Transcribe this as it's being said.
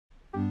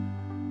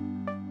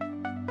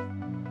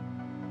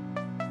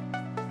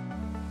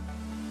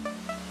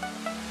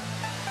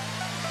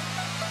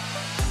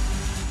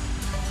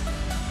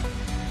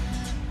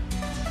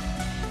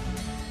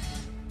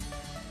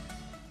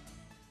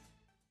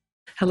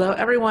Hello,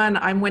 everyone.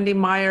 I'm Wendy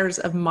Myers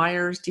of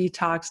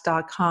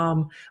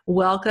MyersDetox.com.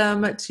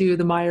 Welcome to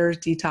the Myers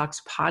Detox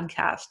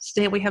podcast.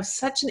 Today, we have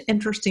such an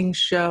interesting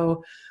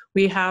show.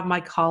 We have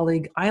my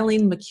colleague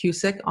Eileen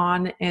McKusick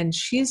on, and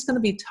she's going to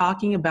be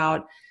talking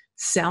about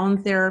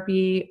sound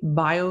therapy,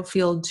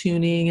 biofield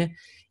tuning,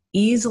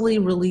 easily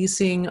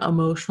releasing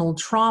emotional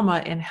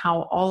trauma, and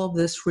how all of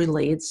this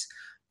relates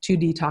to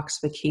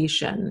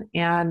detoxification.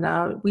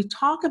 And we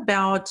talk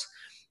about,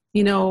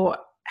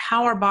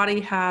 how our body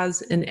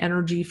has an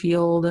energy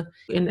field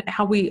and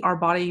how our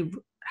body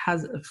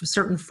has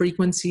certain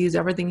frequencies.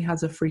 Everything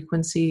has a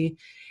frequency,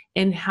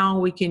 and how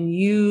we can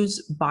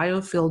use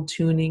biofield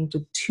tuning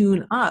to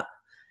tune up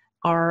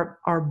our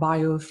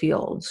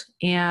biofield,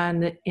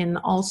 and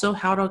also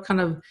how to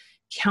kind of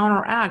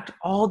counteract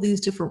all these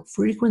different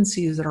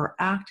frequencies that are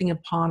acting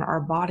upon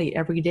our body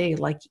every day,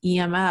 like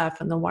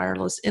EMF and the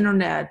wireless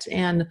internet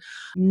and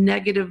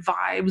negative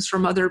vibes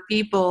from other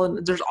people.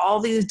 And there's all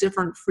these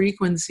different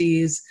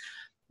frequencies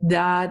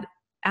that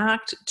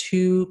act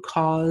to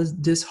cause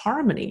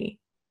disharmony,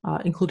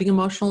 including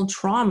emotional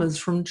traumas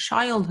from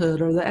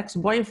childhood or the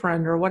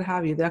ex-boyfriend or what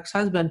have you, the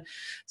ex-husband.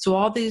 So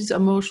all these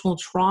emotional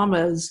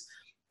traumas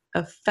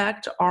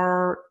affect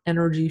our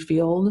energy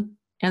field,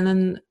 and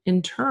then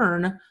in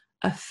turn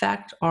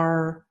affect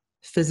our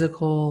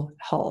physical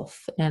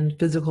health and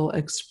physical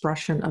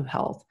expression of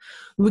health.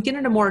 We'll get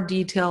into more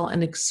detail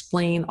and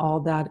explain all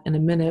that in a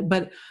minute,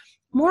 but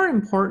more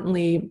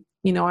importantly,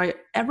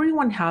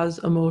 everyone has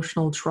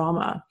emotional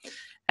trauma.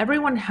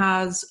 Everyone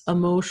has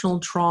emotional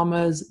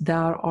traumas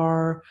that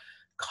are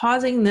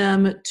causing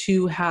them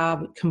to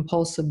have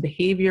compulsive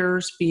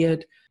behaviors, be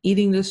it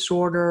eating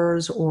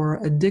disorders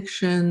or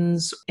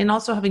addictions, and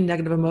also having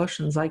negative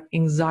emotions like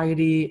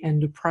anxiety and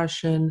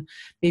depression,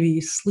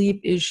 maybe sleep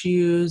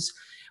issues.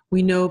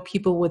 We know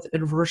people with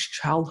adverse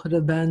childhood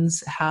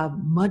events have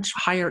much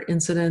higher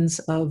incidence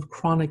of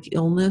chronic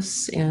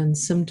illness and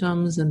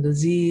symptoms and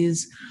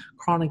disease,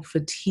 chronic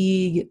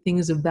fatigue,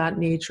 things of that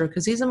nature,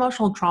 because these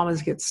emotional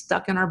traumas get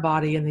stuck in our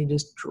body and they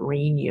just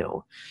drain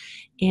you.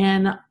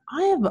 And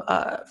I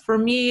have, for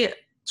me,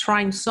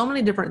 trying so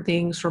many different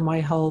things for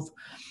my health,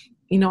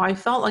 I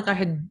felt like I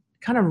had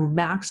kind of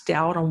maxed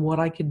out on what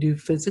I could do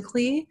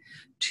physically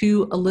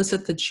to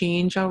elicit the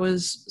change I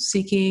was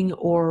seeking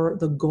or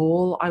the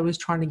goal I was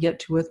trying to get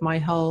to with my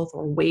health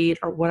or weight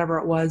or whatever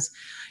it was.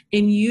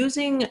 In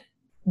using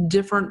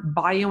different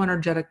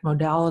bioenergetic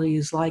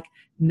modalities like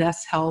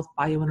Nest Health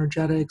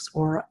bioenergetics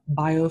or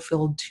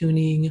biofield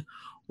tuning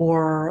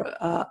or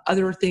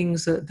other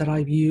things that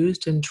I've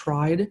used and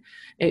tried,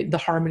 the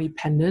Harmony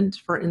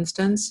Pendant, for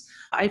instance,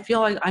 I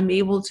feel like I'm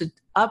able to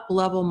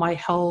up-level my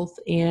health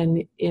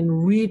and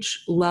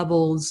reach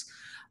levels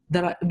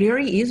that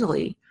very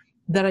easily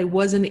that I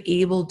wasn't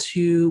able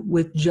to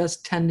with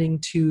just tending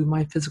to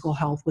my physical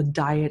health with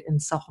diet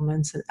and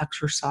supplements and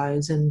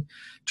exercise and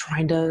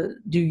trying to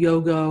do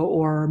yoga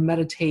or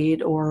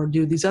meditate or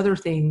do these other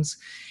things.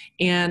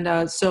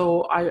 And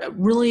so I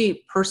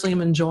really personally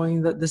am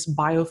enjoying this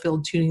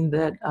biofield tuning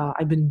that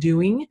I've been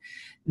doing,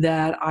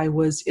 that I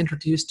was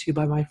introduced to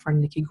by my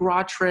friend Nikki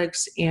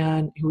Grotrix,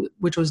 and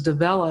which was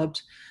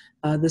developed.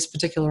 This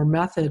particular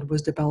method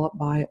was developed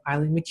by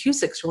Eileen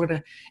McKusick. So we're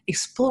going to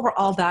explore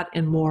all that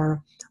and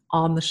more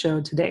on the show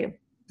today.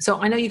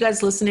 So I know you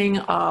guys listening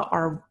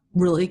are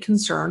really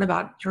concerned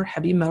about your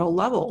heavy metal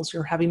levels,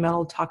 your heavy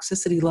metal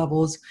toxicity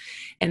levels,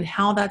 and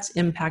how that's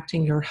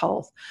impacting your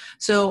health.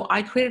 So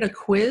I created a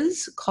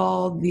quiz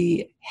called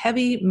the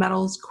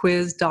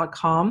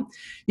HeavyMetalsQuiz.com.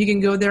 You can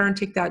go there and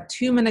take that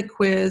 2-minute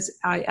quiz.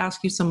 I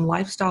ask you some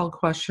lifestyle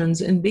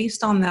questions, and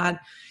based on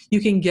that,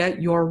 you can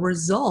get your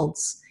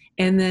results.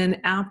 And then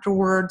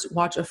afterwards,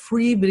 watch a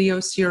free video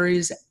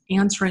series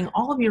answering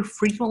all of your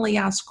frequently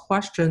asked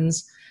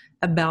questions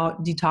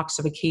about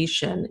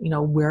detoxification.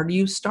 Where do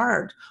you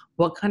start?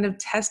 What kind of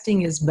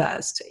testing is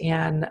best?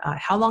 And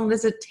how long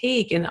does it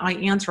take? And I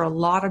answer a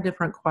lot of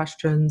different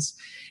questions,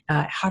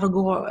 how to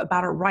go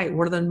about it right.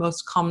 What are the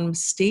most common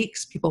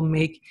mistakes people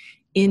make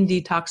in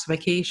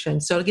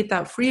detoxification? So to get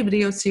that free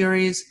video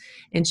series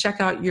and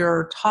check out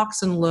your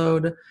toxin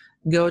load,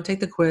 go take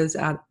the quiz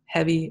at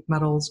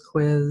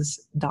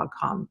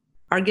HeavyMetalsQuiz.com.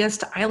 Our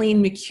guest,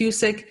 Eileen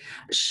McKusick,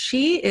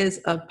 she is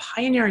a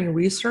pioneering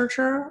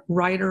researcher,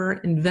 writer,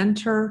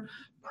 inventor,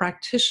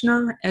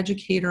 practitioner,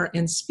 educator,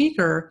 and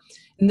speaker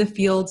in the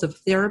fields of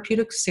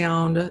therapeutic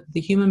sound,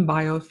 the human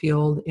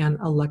biofield, and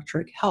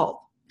electric health.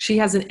 She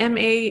has an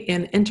MA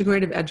in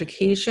integrative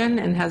education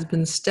and has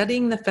been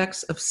studying the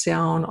effects of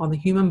sound on the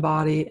human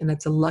body and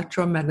its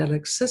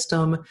electromagnetic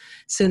system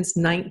since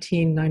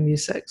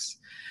 1996.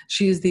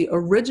 She is the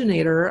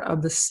originator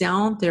of the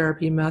sound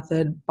therapy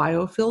method,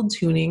 biofield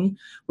tuning,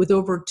 with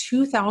over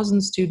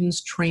 2,000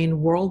 students trained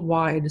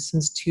worldwide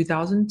since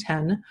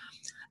 2010,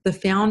 the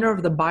founder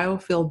of the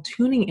Biofield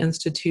Tuning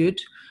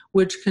Institute,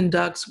 which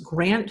conducts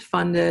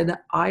grant-funded,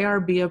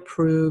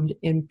 IRB-approved,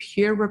 and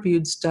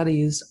peer-reviewed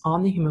studies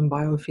on the human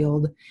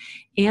biofield,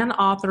 and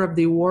author of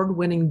the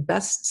award-winning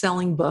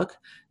best-selling book,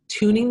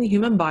 Tuning the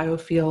Human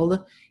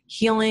Biofield,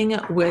 Healing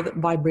with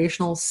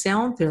Vibrational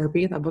Sound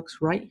Therapy. That book's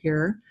right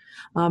here.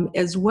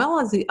 As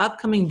well as the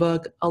upcoming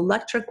book,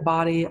 Electric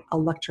Body,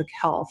 Electric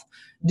Health,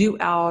 due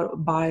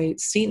out by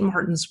St.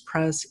 Martin's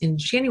Press in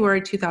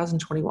January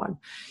 2021.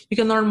 You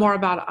can learn more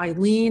about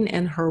Eileen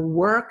and her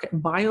work,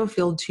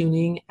 Biofield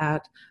Tuning,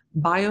 at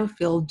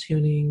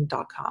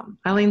biofieldtuning.com.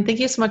 Eileen, thank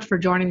you so much for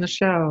joining the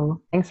show.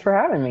 Thanks for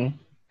having me.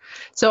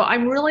 So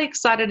I'm really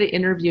excited to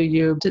interview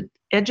you to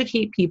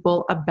educate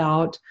people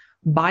about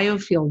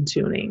biofield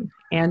tuning.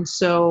 And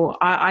so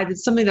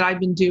it's something that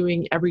I've been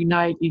doing every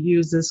night. You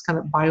use this kind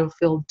of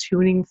biofield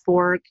tuning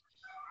fork.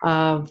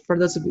 For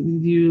those of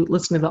you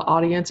listening to the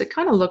audience, it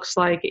kind of looks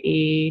like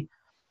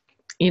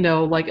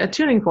like a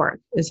tuning fork,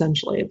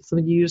 essentially. It's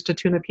something you use to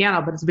tune a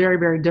piano, but it's very,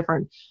 very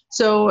different.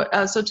 So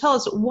tell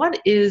us, what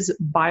is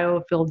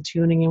biofield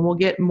tuning? And we'll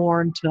get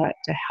more into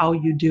how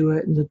you do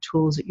it and the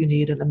tools that you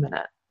need in a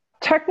minute.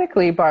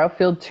 Technically,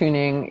 biofield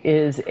tuning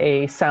is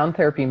a sound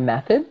therapy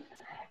method,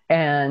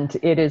 and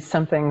it is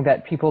something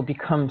that people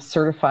become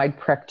certified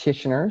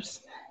practitioners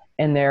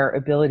in their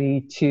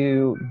ability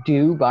to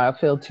do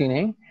biofield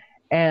tuning.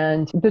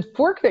 And the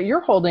fork that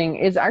you're holding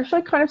is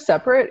actually kind of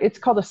separate. It's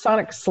called a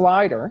sonic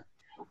slider.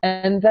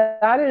 And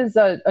that is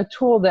a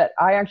tool that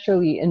I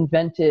actually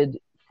invented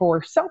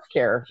for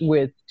self-care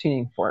with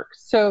tuning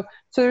forks. So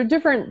there are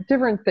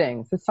different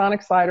things. The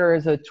sonic slider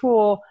is a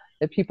tool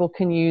that people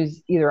can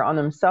use either on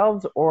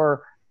themselves,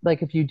 or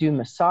like if you do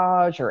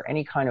massage or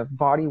any kind of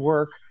body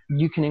work,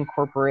 you can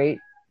incorporate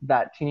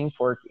that tuning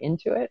fork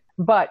into it.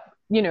 But,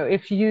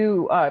 if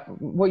you,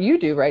 what you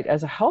do, right,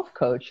 as a health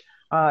coach,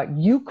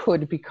 you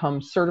could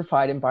become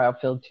certified in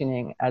biofield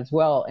tuning as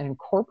well and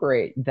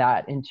incorporate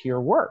that into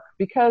your work,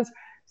 because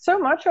so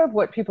much of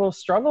what people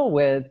struggle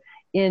with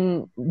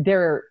in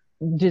their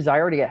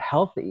desire to get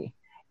healthy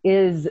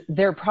is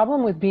their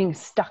problem with being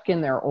stuck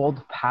in their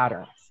old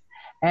patterns.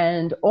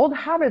 And old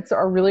habits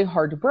are really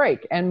hard to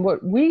break. And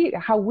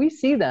how we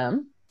see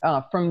them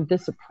from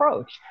this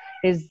approach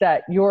is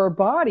that your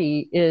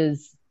body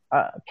is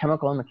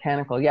chemical and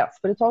mechanical, yes,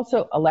 but it's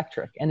also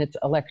electric and it's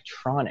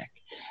electronic.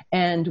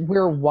 And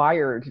we're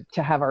wired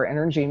to have our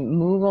energy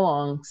move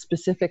along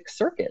specific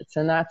circuits.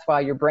 And that's why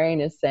your brain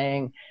is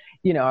saying,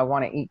 I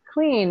want to eat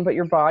clean, but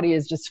your body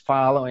is just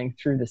following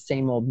through the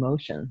same old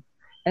motion.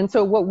 And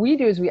so what we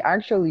do is we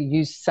actually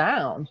use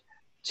sound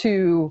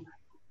to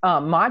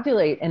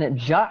modulate and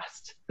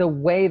adjust the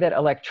way that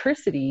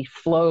electricity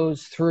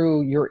flows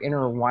through your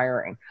inner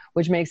wiring,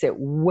 which makes it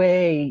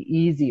way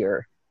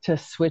easier to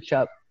switch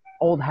up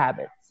old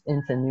habits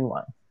into new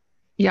ones.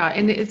 Yeah,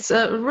 and it's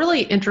a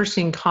really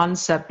interesting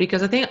concept,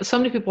 because I think so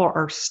many people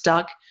are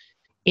stuck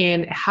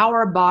in how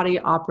our body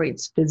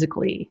operates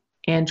physically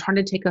and trying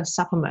to take a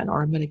supplement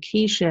or a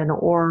medication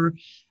or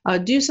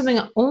do something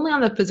only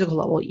on the physical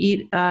level,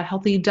 eat a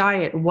healthy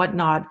diet,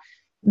 whatnot.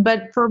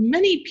 But for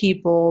many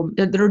people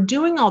that are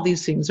doing all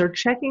these things, they're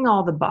checking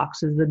all the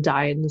boxes, the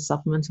diet and the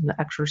supplements and the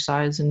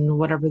exercise and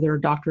whatever their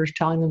doctor is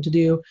telling them to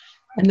do,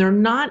 and they're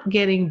not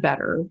getting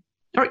better,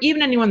 or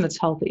even anyone that's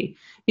healthy.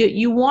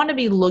 You want to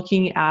be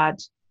looking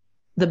at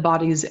the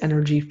body's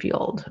energy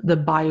field, the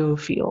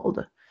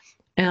biofield.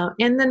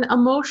 And then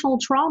emotional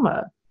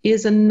trauma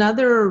is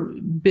another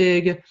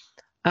big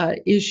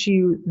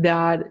issue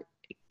that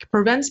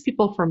prevents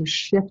people from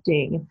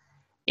shifting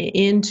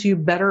into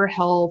better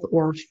health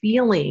or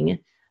feeling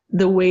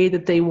the way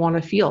that they want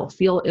to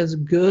feel as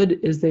good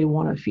as they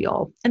want to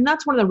feel. And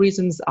that's one of the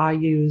reasons I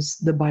use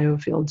the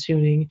biofield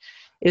tuning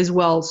as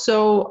well.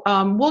 So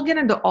we'll get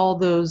into all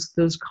those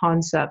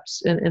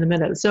concepts in a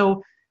minute.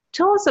 So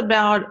tell us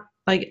about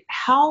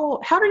how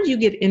did you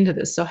get into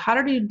this? So how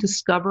did you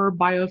discover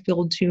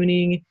biofield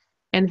tuning,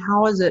 and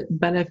how has it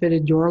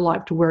benefited your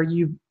life to where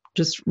you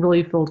just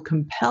really feel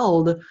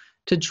compelled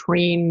to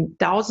train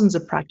thousands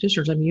of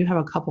practitioners? I mean, you have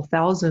a couple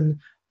thousand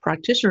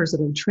practitioners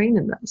that have trained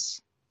in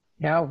this.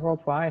 Yeah,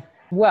 worldwide.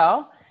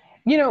 Well,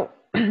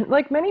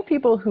 like many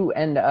people who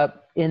end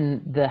up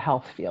in the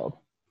health field,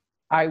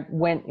 I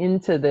went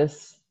into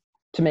this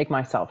to make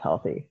myself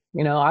healthy.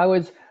 I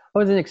was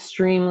an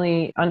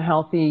extremely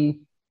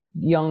unhealthy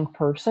young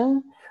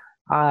person.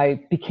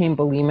 I became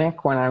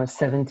bulimic when I was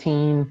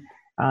 17.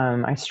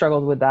 I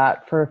struggled with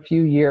that for a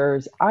few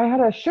years. I had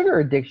a sugar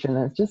addiction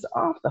that's just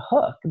off the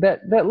hook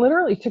that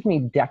literally took me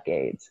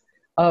decades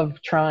of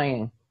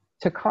trying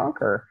to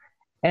conquer.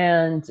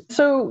 And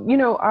so,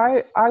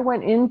 I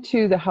went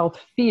into the health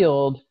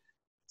field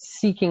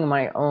seeking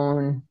my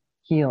own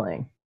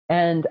healing.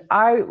 And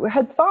I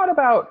had thought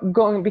about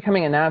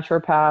becoming a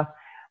naturopath,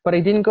 but I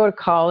didn't go to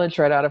college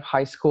right out of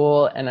high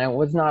school, and I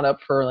was not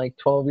up for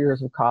 12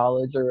 years of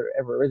college or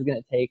whatever it was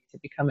going to take to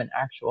become an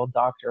actual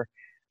doctor.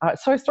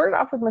 So I started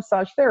off with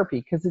massage therapy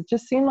because it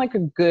just seemed like a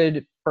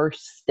good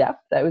first step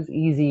that was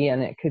easy,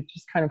 and it could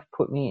just kind of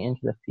put me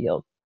into the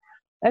field.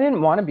 I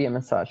didn't want to be a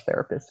massage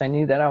therapist. I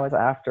knew that I was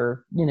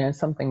after,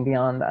 something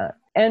beyond that.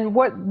 And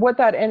what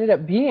that ended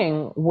up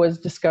being was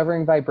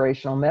discovering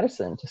vibrational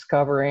medicine,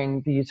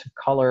 discovering the use of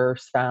color,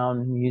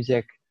 sound,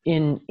 music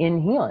in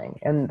healing,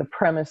 and the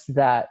premise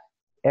that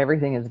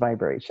everything is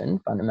vibration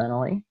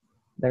fundamentally.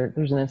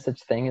 There's no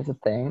such thing as a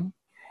thing.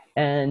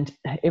 And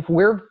if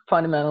we're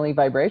fundamentally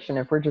vibration,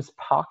 if we're just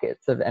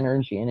pockets of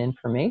energy and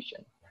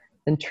information,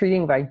 then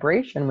treating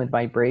vibration with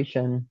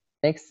vibration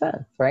makes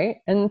sense, right?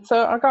 And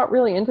so I got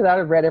really into that.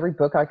 I read every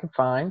book I could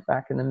find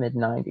back in the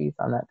mid-90s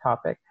on that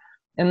topic.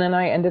 And then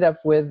I ended up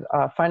with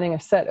finding a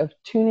set of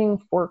tuning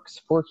forks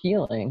for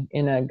healing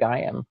in a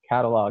Gaiam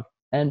catalog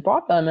and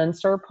bought them and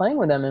started playing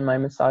with them in my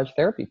massage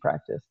therapy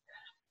practice.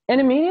 And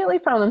immediately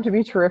found them to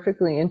be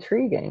terrifically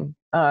intriguing.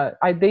 They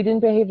didn't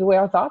behave the way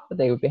I thought that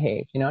they would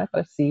behave. You know, I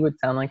thought a C would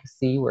sound like a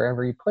C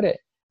wherever you put it.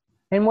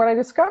 And what I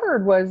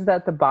discovered was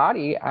that the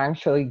body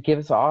actually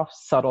gives off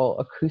subtle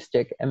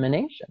acoustic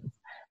emanations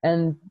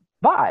and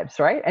vibes,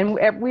 right?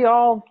 And we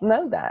all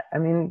know that. I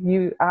mean,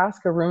 you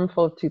ask a room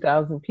full of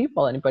 2,000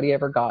 people, anybody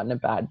ever gotten a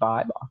bad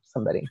vibe off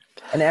somebody?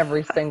 And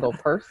every single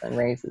person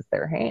raises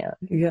their hand,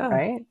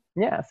 right?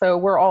 Yeah, so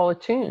we're all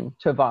attuned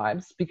to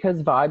vibes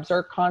because vibes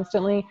are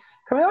constantly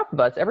coming off of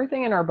us.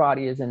 Everything in our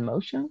body is in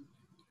motion.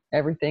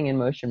 Everything in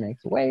motion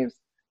makes waves.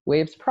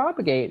 Waves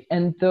propagate,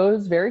 and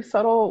those very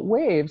subtle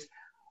waves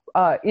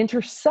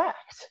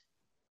intersect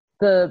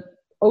the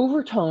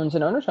overtones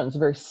and undertones,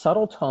 very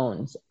subtle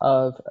tones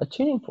of a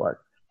tuning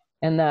fork.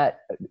 And that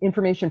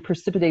information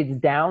precipitates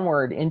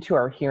downward into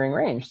our hearing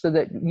range so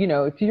that, you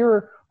know, if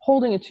you're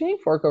holding a tuning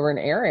fork over an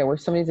area where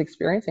somebody's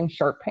experiencing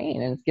sharp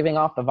pain and it's giving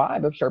off the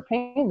vibe of sharp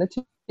pain,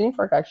 the tuning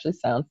fork actually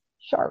sounds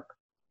sharp.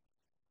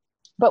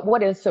 But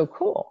what is so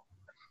cool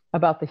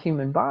about the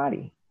human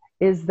body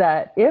is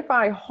that if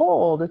I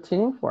hold a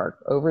tuning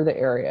fork over the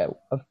area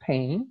of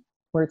pain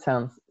where it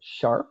sounds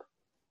sharp,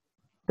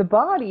 the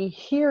body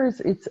hears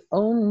its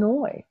own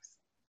noise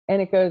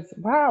and it goes,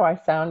 wow, I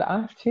sound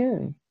off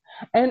tune.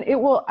 And it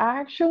will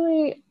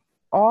actually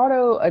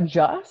auto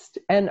adjust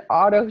and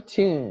auto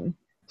tune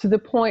to the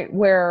point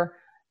where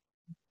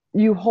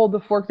you hold the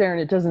fork there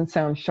and it doesn't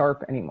sound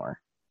sharp anymore.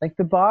 Like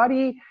the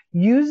body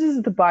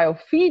uses the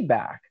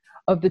biofeedback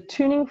of the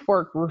tuning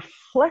fork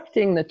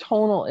reflecting the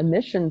tonal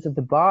emissions of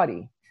the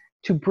body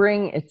to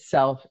bring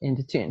itself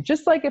into tune.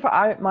 Just like if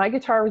my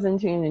guitar was in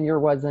tune and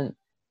yours wasn't,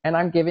 and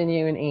I'm giving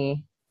you an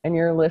E and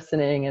you're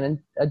listening and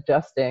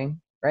adjusting,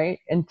 right?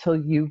 Until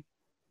you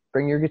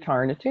bring your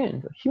guitar into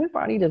tune. The human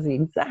body does the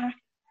exact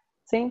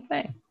same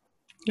thing.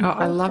 Oh,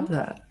 I love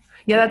that.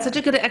 Yeah, that's such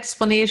a good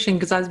explanation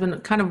because I've been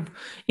kind of,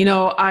 you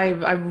know,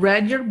 I've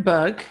read your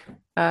book.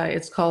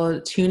 It's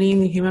called Tuning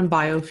the Human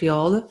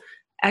Biofield.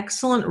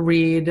 Excellent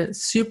read,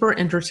 super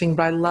interesting,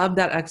 but I love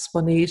that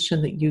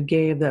explanation that you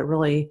gave that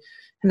really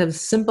kind of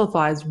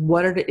simplifies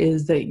what it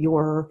is that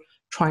you're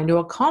trying to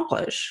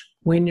accomplish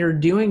when you're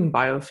doing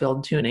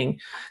biofield tuning.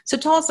 So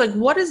tell us, like,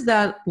 what does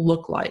that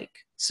look like?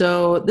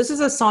 So this is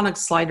a sonic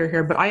slider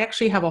here, but I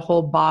actually have a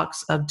whole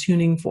box of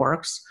tuning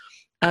forks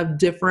of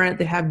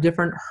they have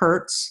different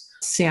hertz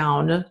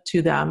sound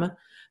to them.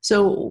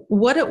 So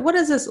what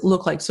does this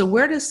look like? So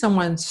where does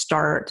someone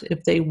start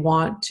if they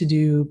want to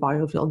do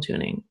biofield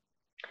tuning?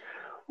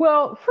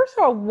 Well, first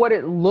of all, what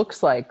it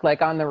looks like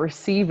on the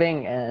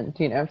receiving end,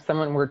 you know, if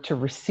someone were to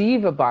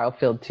receive a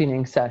biofield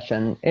tuning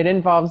session, it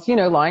involves, you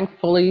know, lying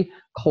fully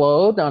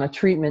clothed on a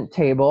treatment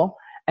table,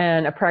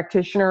 and a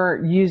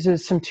practitioner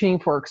uses some tuning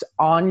forks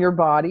on your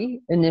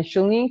body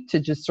initially to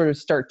just sort of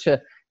start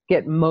to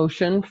get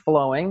motion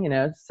flowing. You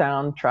know,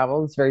 sound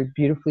travels very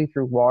beautifully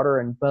through water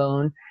and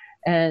bone.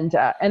 And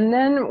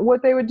then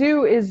what they would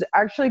do is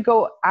actually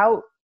go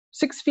out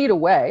 6 feet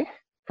away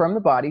from the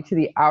body to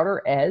the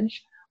outer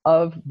edge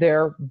of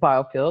their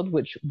biofield,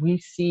 which we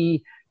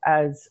see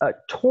as a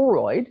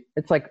toroid.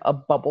 It's like a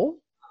bubble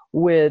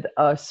with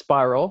a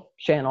spiral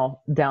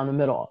channel down the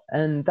middle.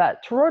 And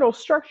that toroidal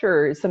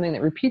structure is something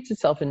that repeats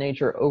itself in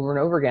nature over and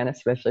over again,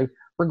 especially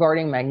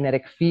regarding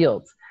magnetic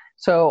fields.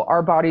 So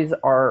our bodies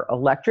are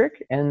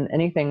electric, and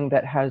anything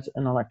that has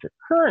an electric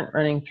current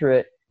running through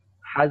it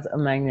has a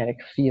magnetic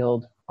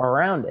field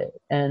around it.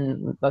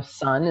 And the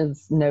sun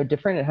is no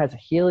different. It has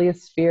a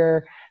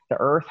heliosphere. The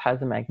earth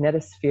has a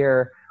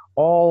magnetosphere.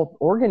 All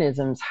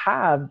organisms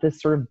have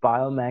this sort of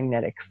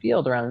biomagnetic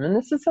field around them. And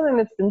this is something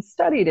that's been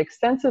studied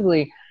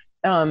extensively,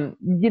 you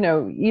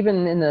know,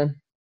 even in the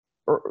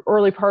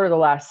early part of the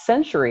last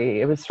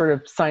century. It was sort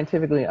of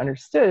scientifically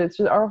understood. It's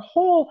just our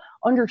whole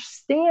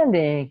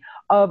understanding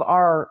of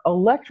our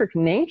electric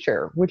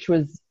nature, which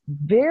was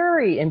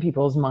very in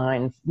people's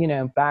minds, you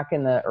know, back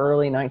in the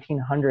early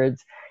 1900s.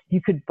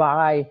 You could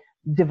buy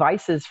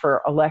devices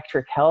for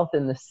electric health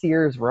in the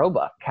Sears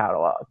Roebuck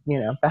catalog, you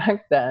know,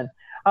 back then.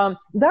 That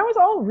was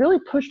all really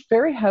pushed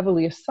very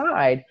heavily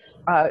aside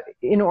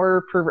in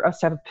order for us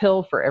to have a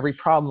pill for every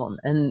problem,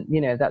 and,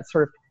 you know, that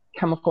sort of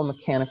chemical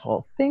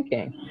mechanical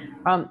thinking.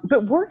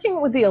 But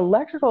working with the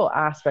electrical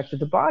aspect of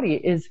the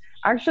body is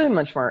actually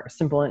much more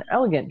simple and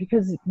elegant,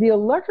 because the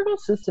electrical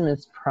system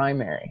is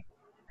primary.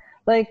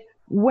 Like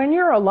when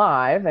you're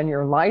alive and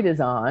your light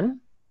is on,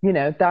 you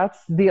know, that's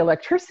the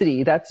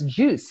electricity, that's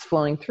juice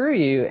flowing through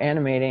you,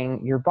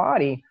 animating your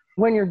body.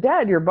 When you're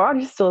dead, your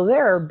body's still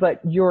there, but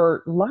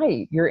your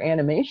light, your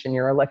animation,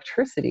 your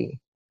electricity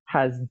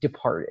has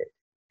departed.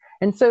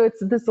 And so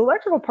it's this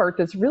electrical part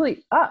that's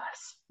really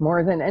us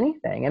more than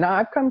anything. And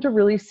I've come to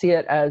really see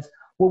it as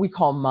what we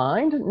call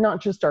mind, not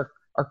just our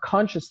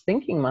conscious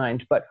thinking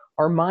mind, but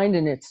our mind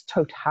in its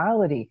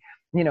totality.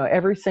 You know,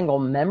 every single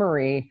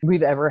memory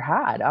we've ever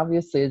had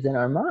obviously is in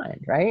our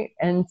mind, right?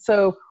 And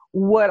so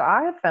what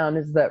I have found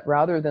is that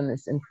rather than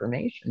this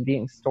information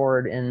being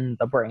stored in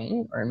the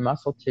brain or in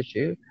muscle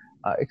tissue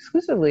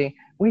exclusively,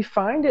 we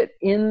find it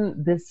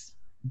in this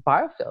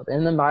biofield,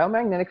 in the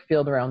biomagnetic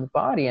field around the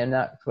body. And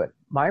that's what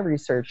my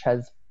research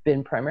has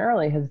been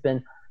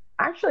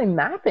actually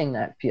mapping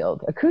that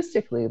field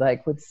acoustically,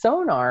 like with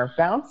sonar,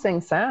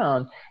 bouncing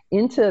sound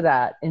into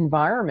that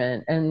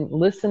environment and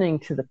listening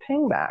to the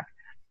ping back.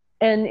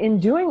 And in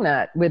doing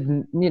that with,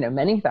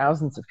 many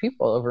thousands of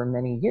people over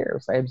many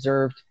years, I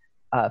observed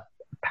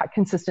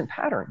consistent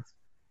patterns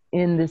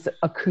in this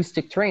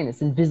acoustic terrain,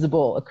 this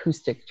invisible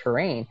acoustic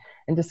terrain,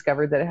 and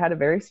discovered that it had a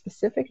very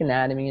specific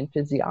anatomy and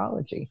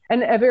physiology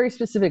and a very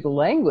specific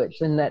language,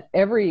 and that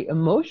every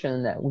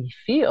emotion that we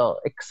feel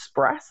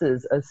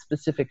expresses a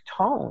specific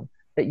tone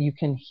that you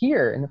can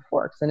hear in the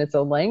forks. And it's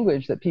a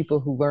language that people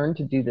who learn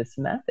to do this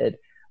method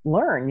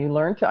learn. You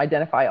learn to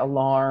identify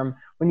alarm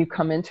when you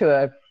come into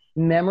a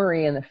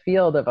memory in the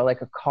field of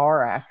a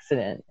car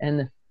accident,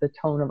 and the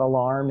tone of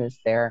alarm is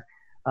there.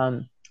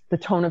 The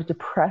tone of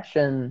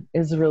depression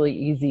is really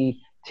easy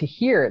to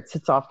hear. It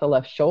sits off the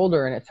left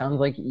shoulder and it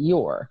sounds like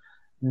Eeyore.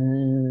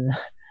 And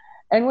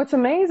what's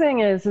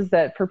amazing is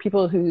that for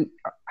people who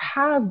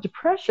have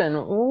depression,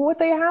 what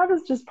they have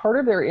is just part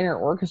of their inner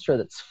orchestra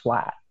that's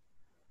flat.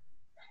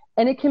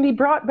 And it can be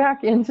brought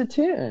back into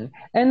tune.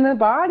 And the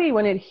body,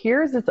 when it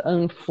hears its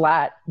own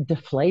flat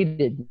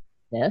deflatedness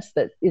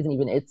that isn't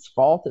even its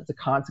fault, it's a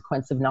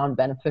consequence of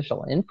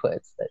non-beneficial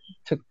inputs that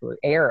took the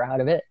air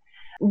out of it,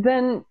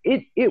 then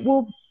it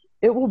will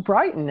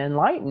brighten and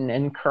lighten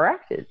and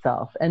correct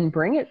itself and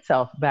bring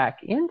itself back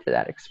into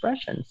that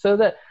expression, so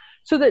that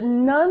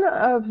none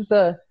of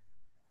the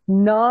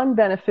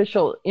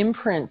non-beneficial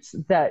imprints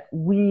that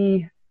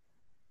we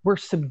were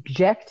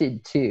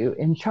subjected to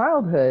in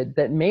childhood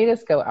that made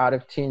us go out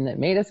of tune, that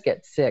made us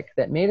get sick,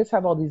 that made us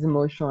have all these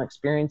emotional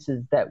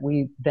experiences that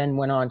we then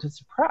went on to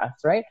suppress,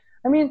 right?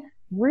 I mean,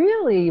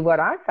 really what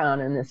I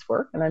found in this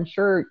work, and I'm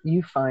sure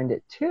you find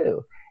it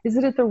too, is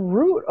that at the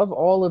root of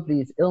all of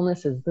these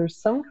illnesses, there's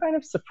some kind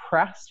of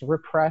suppressed,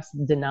 repressed,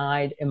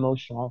 denied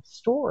emotional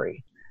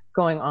story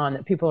going on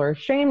that people are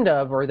ashamed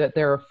of, or that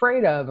they're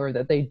afraid of, or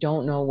that they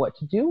don't know what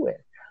to do with.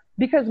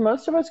 Because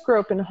most of us grew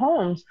up in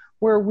homes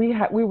where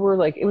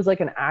it was like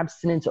an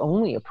abstinence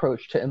only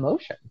approach to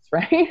emotions,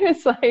 right?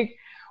 It's like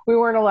we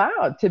weren't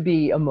allowed to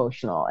be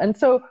emotional. And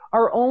so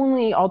our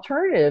only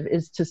alternative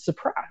is to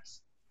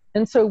suppress.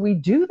 And so we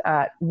do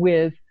that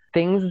with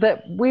things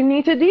that we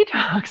need to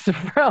detox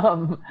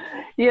from,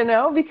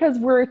 because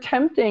we're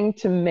attempting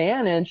to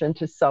manage and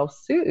to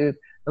self-soothe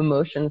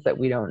emotions that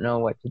we don't know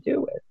what to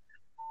do with.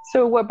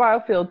 So what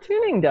biofield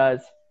tuning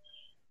does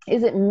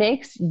is it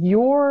makes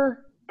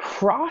your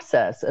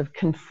process of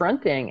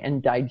confronting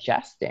and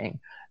digesting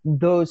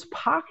those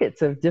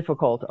pockets of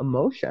difficult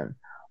emotion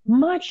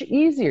much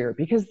easier,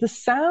 because the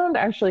sound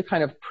actually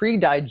kind of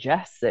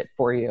pre-digests it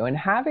for you. And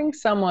having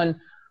someone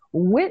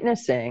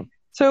witnessing,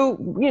 so,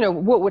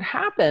 what would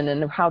happen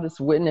and how this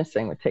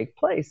witnessing would take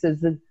place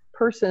is the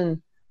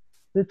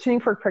tuning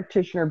fork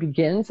practitioner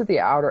begins at the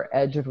outer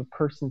edge of a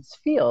person's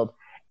field.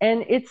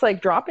 And it's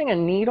like dropping a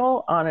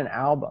needle on an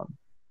album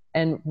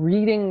and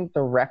reading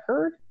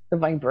the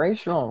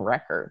vibrational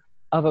record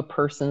of a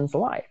person's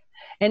life.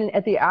 And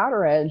at the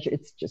outer edge,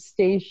 it's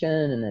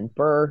gestation and then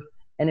birth.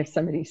 And if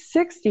somebody's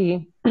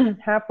 60,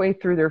 halfway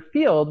through their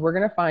field, we're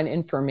going to find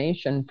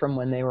information from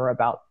when they were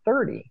about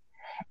 30.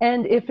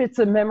 And if it's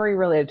a memory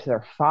related to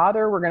their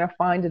father, we're going to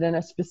find it in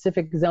a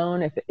specific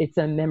zone. If it's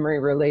a memory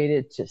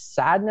related to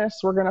sadness,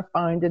 we're going to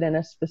find it in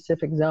a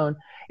specific zone.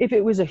 If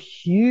it was a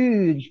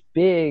huge,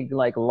 big,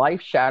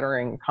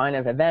 life-shattering kind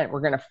of event, we're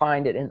going to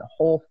find it in the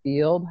whole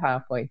field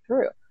halfway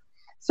through.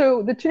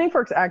 So the tuning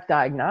forks act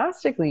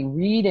diagnostically,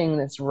 reading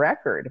this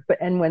record.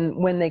 And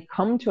when they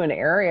come to an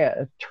area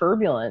of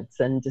turbulence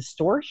and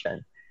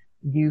distortion,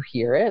 you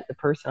hear it. The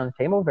person on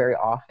the table very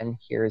often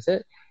hears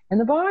it,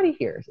 and the body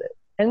hears it.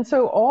 And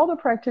so all the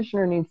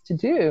practitioner needs to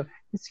do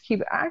is to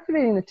keep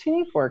activating the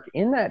tuning fork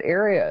in that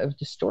area of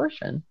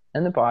distortion,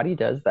 and the body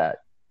does that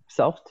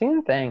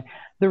self-tune thing.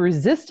 The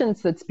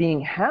resistance that's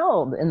being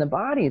held in the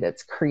body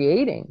that's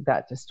creating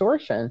that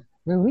distortion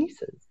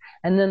releases.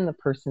 And then the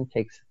person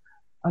takes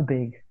a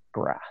big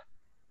breath.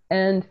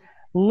 And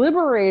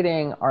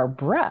liberating our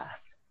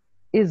breath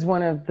is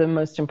one of the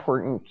most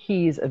important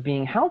keys of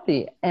being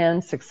healthy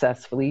and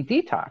successfully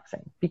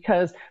detoxing,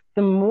 because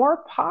the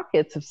more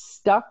pockets of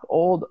stuck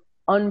old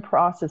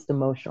unprocessed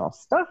emotional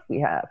stuff we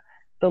have,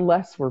 the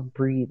less we're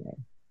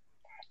breathing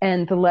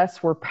and the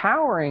less we're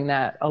powering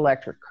that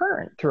electric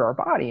current through our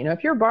body.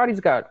 If your body's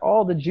got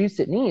all the juice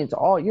it needs,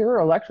 all your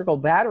electrical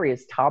battery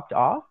is topped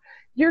off,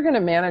 you're going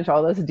to manage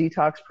all those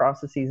detox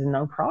processes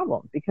no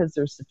problem, because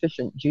there's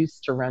sufficient juice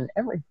to run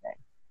everything.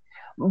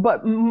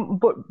 but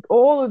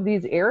all of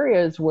these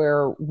areas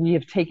where we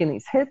have taken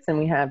these hits and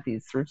we have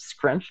these sort of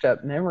scrunched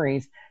up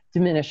memories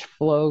diminish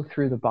flow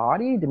through the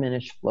body,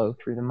 diminish flow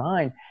through the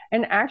mind,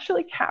 and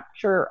actually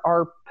capture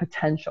our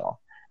potential.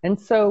 And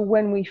so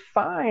when we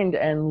find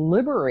and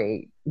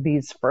liberate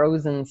these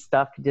frozen,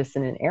 stuck,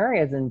 dissonant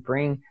areas and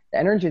bring the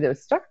energy that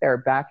was stuck there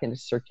back into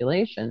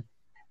circulation,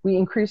 we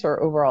increase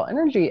our overall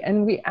energy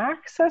and we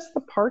access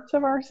the parts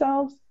of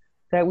ourselves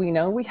that we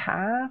know we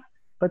have,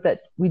 but that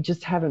we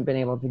just haven't been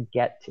able to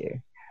get to.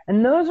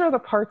 And those are the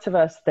parts of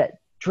us that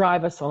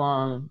drive us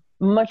along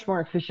much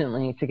more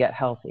efficiently to get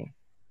healthy.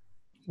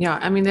 Yeah,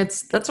 I mean,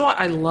 that's what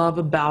I love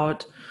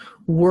about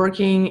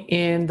working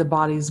in the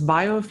body's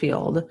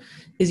biofield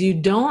is you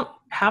don't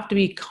have to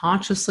be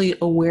consciously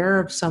aware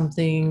of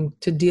something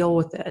to deal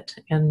with it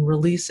and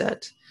release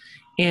it.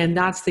 And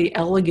that's the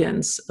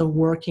elegance of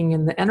working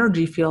in the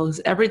energy field,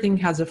 because everything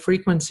has a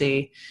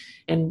frequency.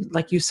 And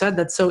like you said,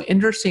 that's so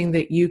interesting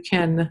that you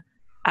can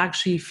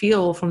actually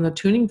feel from the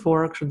tuning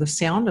forks or the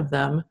sound of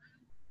them,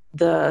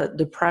 the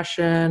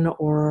depression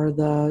or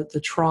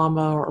the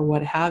trauma or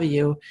what have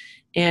you.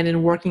 And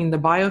in working in the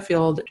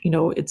biofield,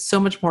 it's so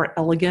much more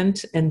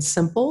elegant and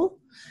simple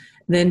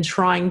than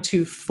trying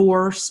to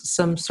force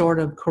some sort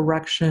of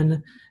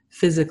correction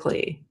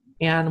physically.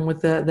 And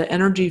with the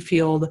energy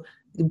field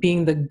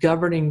being the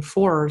governing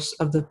force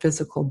of the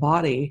physical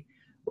body,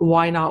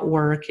 why not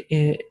work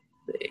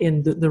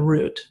in the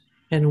root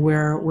and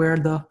where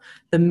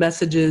the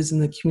messages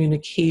and the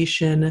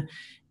communication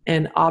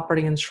and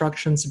operating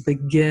instructions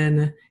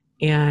begin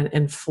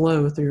and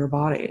flow through your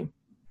body.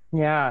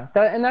 Yeah,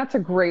 and that's a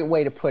great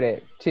way to put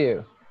it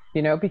too,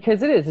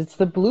 because it's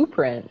the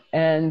blueprint,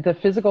 and the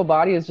physical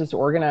body is just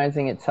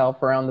organizing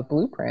itself around the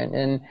blueprint.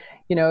 And,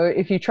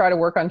 if you try to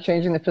work on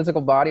changing the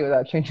physical body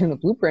without changing the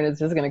blueprint, it's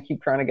just going to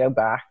keep trying to go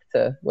back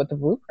to what the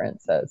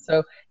blueprint says.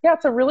 So yeah,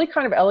 it's a really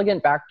kind of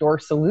elegant backdoor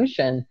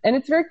solution, and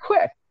it's very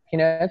quick,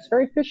 it's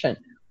very efficient.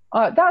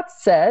 That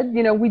said,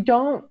 we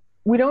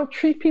don't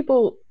treat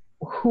people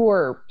who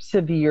are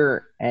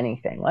severe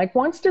anything. Like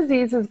once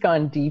disease has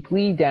gone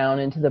deeply down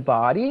into the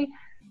body,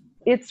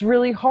 it's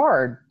really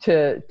hard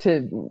to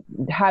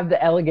have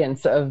the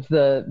elegance of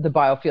the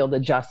biofield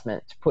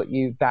adjustment to put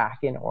you back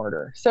in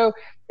order. So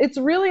it's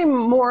really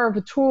more of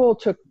a tool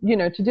to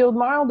deal with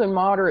mild and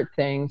moderate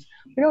things.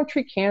 We don't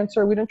treat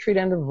cancer. We don't treat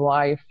end of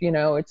life.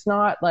 It's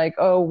not like,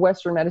 oh,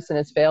 Western medicine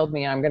has failed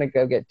me, I'm going to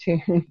go get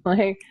tuned.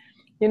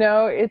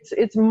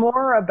 It's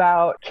more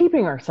about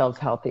keeping ourselves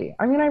healthy.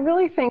 I mean, I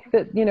really think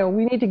that,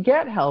 we need to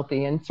get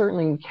healthy, and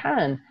certainly we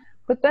can,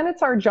 but then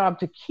it's our job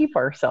to keep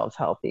ourselves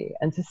healthy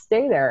and to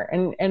stay there.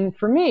 And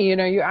for me,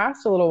 you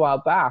asked a little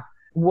while back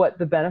what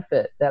the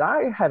benefit that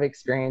I have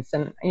experienced,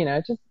 and,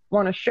 I just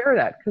want to share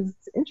that because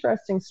it's an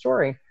interesting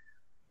story.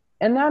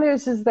 And that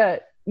is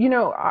that,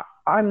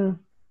 I'm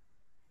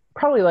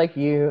probably like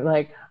you,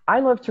 like I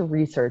love to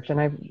research, and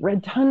I've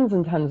read tons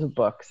and tons of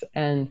books,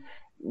 and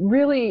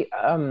really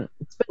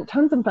spent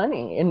tons of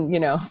money in,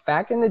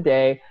 back in the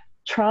day,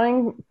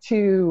 trying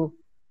to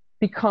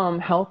become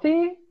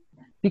healthy,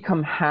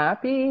 become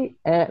happy,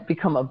 and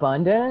become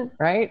abundant,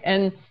 right?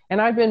 And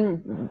I've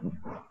been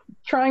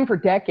trying for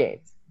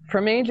decades,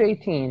 from age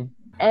 18,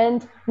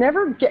 and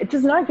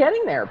just not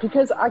getting there,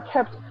 because I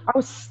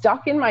was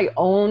stuck in my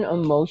own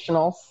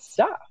emotional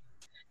stuff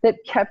that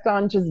kept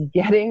on just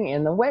getting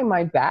in the way,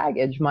 my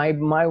baggage, my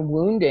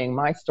wounding,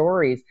 my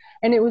stories.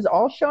 And it was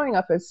all showing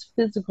up as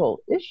physical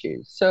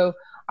issues. So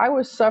I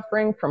was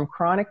suffering from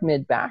chronic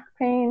mid-back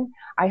pain.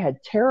 I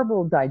had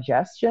terrible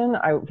digestion.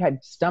 I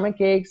had stomach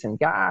aches and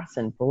gas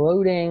and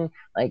bloating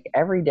like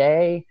every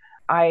day.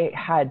 I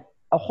had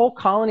a whole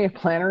colony of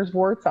plantar's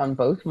warts on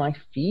both my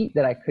feet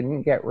that I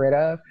couldn't get rid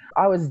of.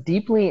 I was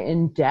deeply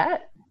in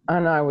debt.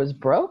 And I was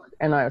broke,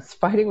 and I was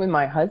fighting with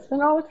my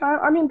husband all the time.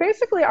 I mean,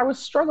 basically, I was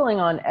struggling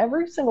on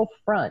every single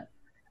front.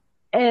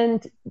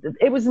 And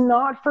it was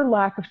not for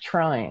lack of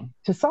trying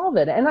to solve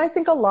it. And I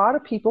think a lot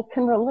of people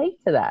can relate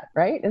to that,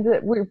 right? And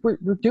that we're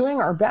doing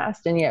our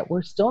best, and yet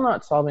we're still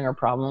not solving our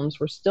problems.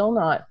 We're still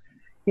not,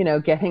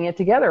 getting it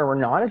together. We're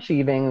not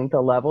achieving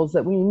the levels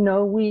that we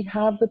know we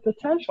have the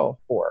potential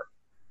for.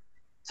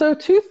 So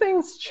two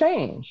things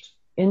changed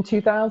in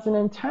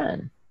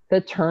 2010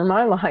 that turned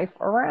my life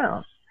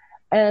around.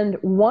 And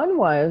one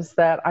was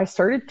that I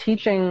started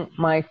teaching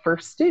my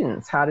first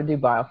students how to do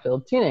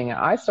biofield tuning.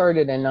 I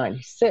started in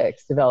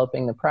 96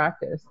 developing the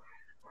practice.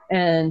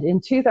 And in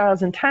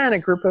 2010, a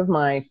group of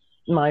my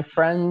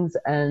friends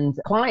and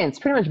clients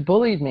pretty much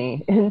bullied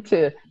me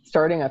into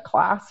starting a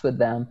class with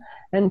them.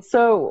 And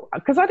so,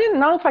 because I didn't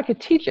know if I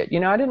could teach it,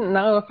 I didn't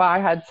know if I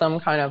had some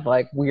kind of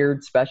like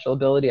weird special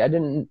ability. I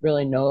didn't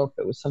really know if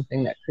it was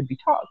something that could be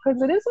taught,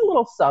 because it is a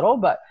little subtle,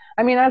 but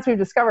I mean, as we've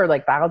discovered,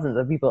 like thousands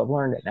of people have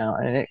learned it now,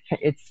 and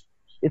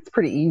it's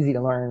pretty easy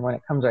to learn when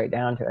it comes right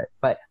down to it.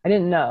 But I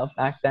didn't know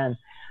back then.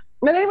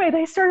 But anyway,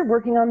 they started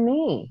working on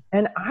me,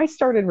 and I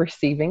started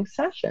receiving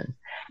sessions.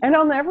 And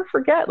I'll never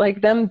forget,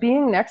 like, them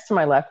being next to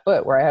my left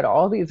foot where I had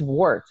all these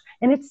warts,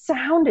 and it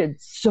sounded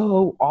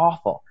so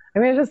awful. I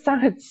mean, it just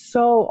sounded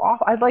so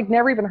awful. I'd like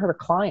never even heard a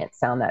client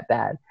sound that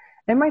bad.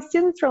 And my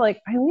students were like,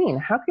 Eileen,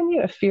 how can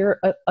you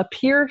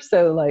appear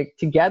so like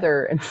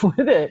together and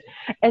with it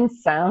and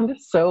sound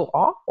so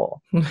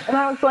awful? And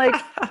I was like,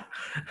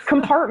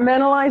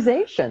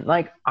 compartmentalization.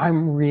 Like,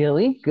 I'm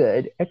really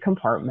good at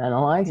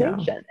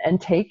compartmentalization and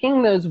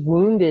taking those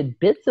wounded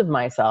bits of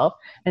myself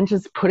and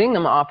just putting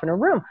them off in a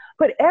room.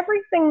 But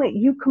everything that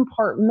you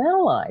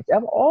compartmentalize,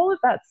 of all of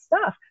that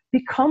stuff,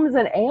 becomes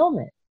an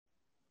ailment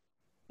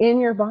in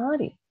your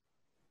body.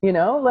 You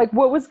know, like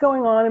what was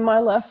going on in my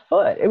left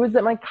foot? It was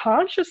that my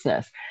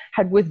consciousness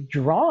had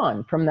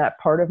withdrawn from that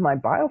part of my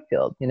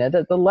biofield. You know,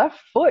 that the left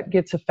foot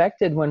gets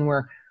affected when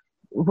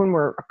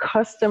we're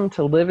accustomed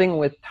to living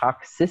with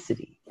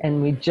toxicity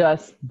and we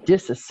just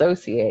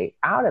disassociate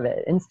out of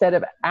it instead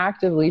of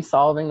actively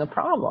solving the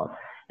problem.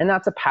 And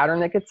that's a pattern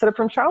that gets set up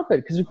from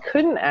childhood because we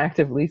couldn't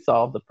actively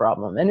solve the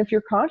problem. And if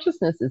your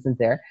consciousness isn't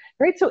there,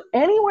 right? So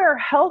anywhere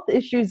health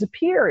issues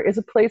appear is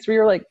a place where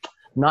you're like,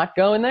 not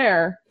going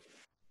there.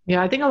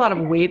 Yeah, I think a lot of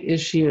weight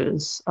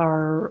issues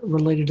are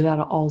related to that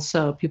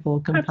also. People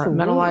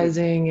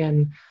compartmentalizing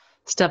and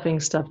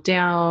stuffing stuff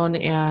down,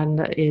 and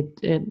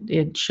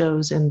it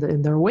shows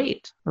in their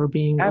weight or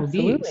being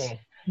obese.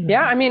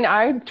 Yeah, I mean,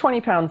 I'm 20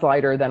 pounds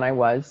lighter than I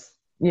was,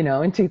 you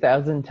know, in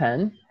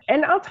 2010.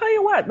 And I'll tell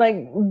you what, like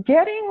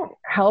getting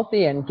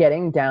healthy and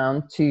getting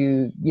down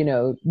to, you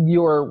know,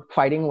 your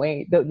fighting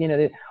weight,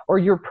 or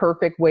your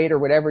perfect weight or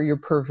whatever your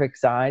perfect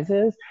size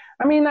is.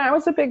 I mean, that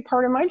was a big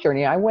part of my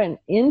journey. I went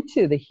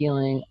into the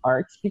healing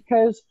arts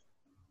because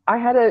I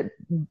had a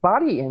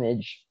body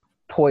image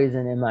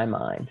poison in my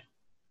mind.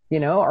 You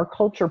know, our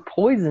culture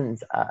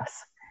poisons us.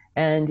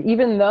 And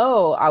even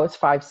though I was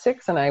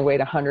 5'6" and I weighed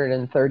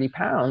 130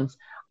 pounds,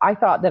 I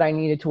thought that I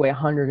needed to weigh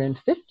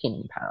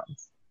 115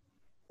 pounds.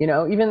 You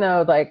know, even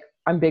though like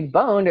I'm big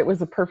boned, it was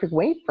the perfect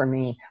weight for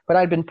me, but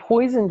I'd been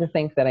poisoned to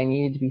think that I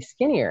needed to be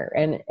skinnier,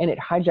 and it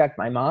hijacked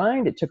my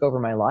mind. It took over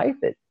my life.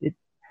 It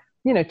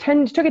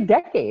took a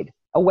decade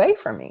away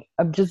from me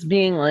of just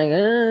being like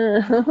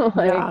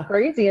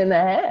crazy in the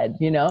head,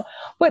 you know?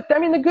 But I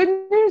mean, the good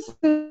news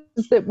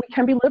is that we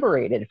can be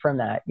liberated from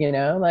that, you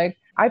know? Like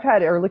I've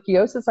had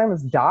ehrlichiosis. I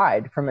almost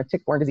died from a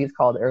tick-borne disease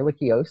called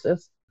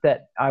ehrlichiosis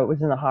that I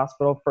was in the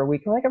hospital for a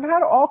week. Like I've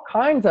had all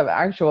kinds of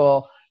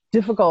actual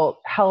difficult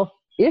health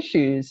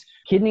issues,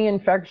 kidney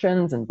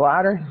infections and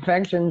bladder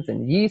infections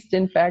and yeast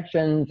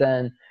infections.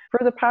 And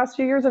for the past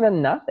few years, I've had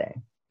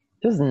nothing,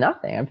 just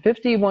nothing. I'm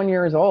 51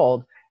 years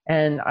old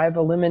and I've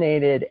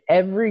eliminated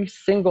every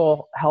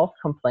single health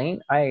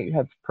complaint. I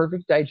have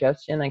perfect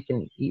digestion. I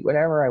can eat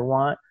whatever I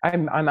want.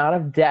 I'm out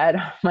of debt.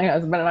 My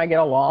husband and I get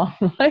along.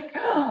 Like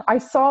I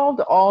solved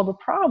all the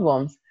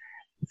problems.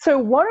 So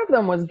one of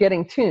them was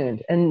getting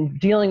tuned and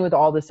dealing with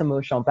all this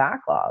emotional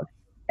backlog.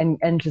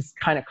 And just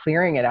kind of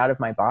clearing it out of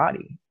my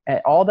body,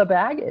 and all the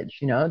baggage,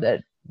 you know,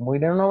 that we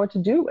don't know what to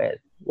do with.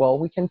 Well,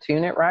 we can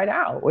tune it right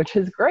out, which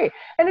is great.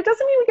 And it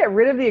doesn't mean we get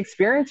rid of the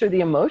experience or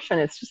the emotion.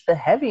 It's just the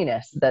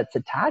heaviness that's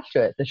attached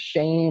to it, the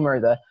shame or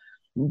the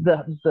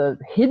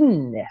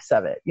hiddenness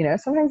of it. You know,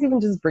 sometimes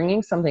even just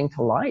bringing something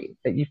to light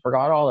that you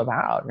forgot all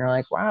about. And you're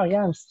like, wow,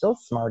 yeah, I'm still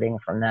smarting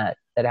from that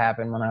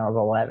happened when I was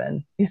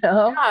 11, you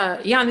know?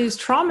 Yeah. And these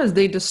traumas,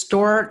 they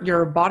distort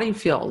your body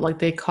field. Like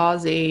they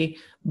cause a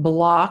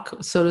block,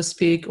 so to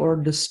speak, or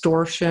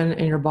distortion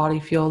in your body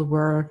field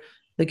where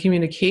the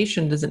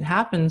communication doesn't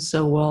happen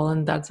so well.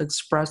 And that's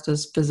expressed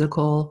as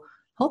physical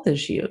health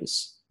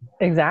issues.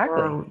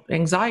 Exactly. Or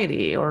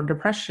anxiety or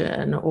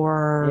depression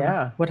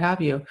or what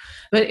have you.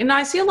 And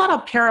I see a lot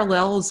of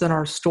parallels in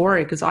our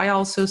story because I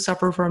also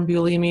suffer from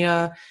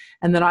bulimia.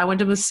 And then I went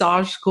to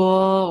massage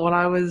school when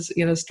I was,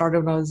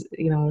 started when I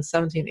was,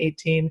 17,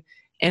 18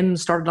 and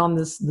started on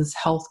this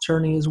health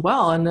journey as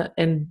well.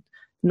 And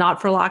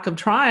not for lack of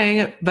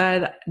trying,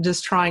 but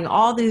just trying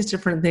all these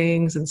different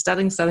things and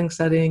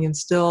studying, and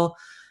still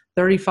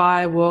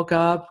 35, woke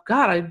up,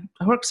 God,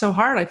 I worked so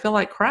hard. I feel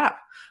like crap.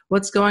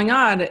 What's going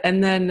on?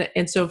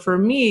 And so for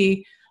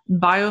me,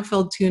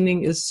 biofield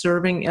tuning is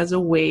serving as a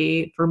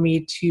way for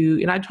me to,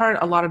 and I tried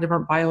a lot of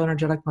different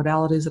bioenergetic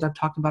modalities that I've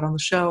talked about on the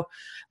show,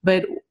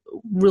 but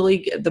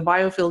really the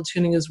biofield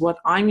tuning is what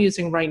I'm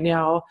using right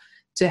now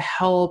to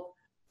help,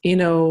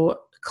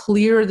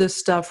 clear this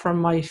stuff from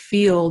my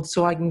field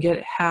so I can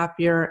get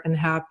happier and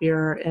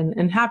happier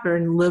and happier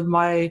and live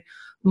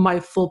my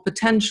full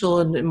potential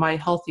and my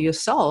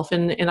healthiest self.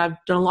 And I've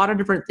done a lot of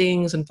different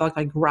things and feel like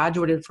I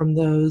graduated from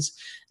those.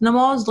 And I'm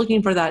always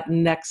looking for that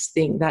next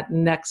thing, that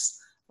next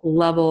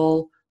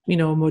level,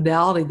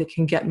 modality that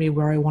can get me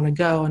where I want to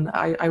go. And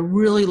I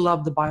really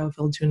love the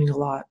biofield tuning a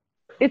lot.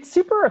 It's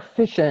super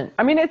efficient.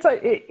 I mean, it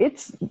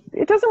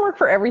doesn't work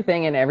for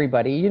everything and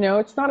everybody,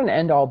 it's not an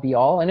end all be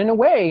all. And in a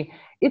way,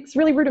 it's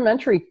really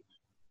rudimentary,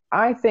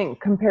 I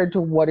think, compared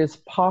to what is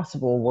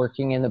possible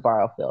working in the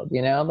biofield,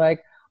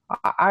 like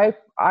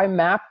I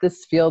mapped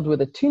this field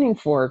with a tuning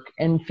fork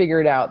and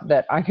figured out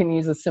that I can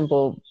use a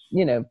simple,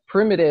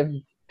 primitive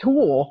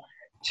tool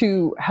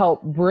to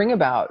help bring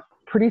about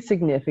pretty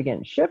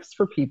significant shifts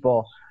for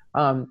people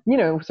Sometimes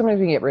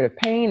we can get rid of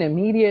pain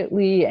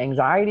immediately.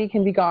 Anxiety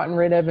can be gotten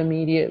rid of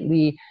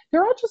immediately.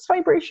 They're all just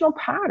vibrational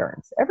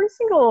patterns. Every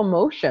single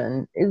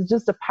emotion is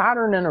just a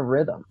pattern and a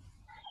rhythm.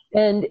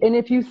 And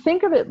if you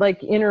think of it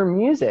like inner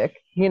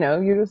music,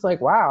 you're just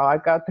like, wow,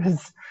 I've got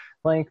this,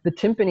 like the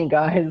timpani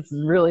guy is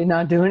really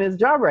not doing his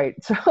job right.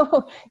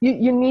 So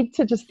you need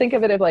to just think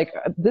of it as like,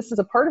 this is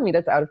a part of me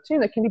that's out of tune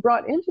that can be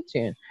brought into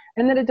tune.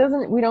 And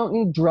that we don't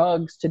need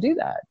drugs to do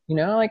that.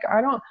 Like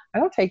I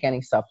don't take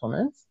any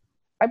supplements.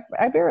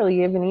 I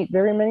barely even eat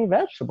very many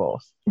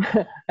vegetables.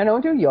 I don't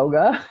do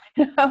yoga.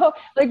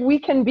 Like we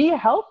can be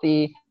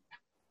healthy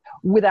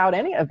without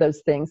any of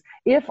those things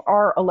if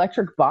our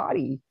electric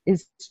body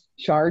is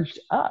charged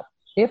up,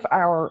 if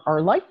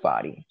our light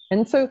body.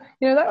 And so,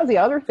 that was the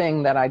other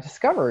thing that I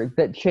discovered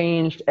that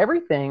changed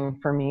everything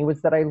for me,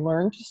 was that I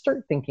learned to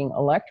start thinking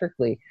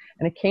electrically.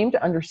 And I came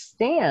to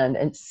understand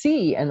and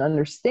see and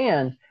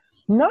understand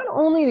not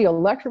only the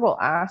electrical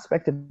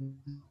aspect of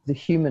the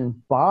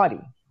human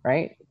body,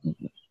 right?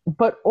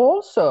 But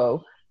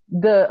also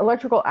the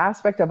electrical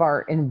aspect of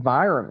our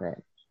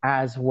environment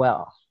as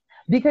well.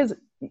 Because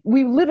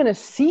we live in a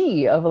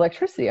sea of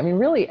electricity. I mean,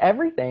 really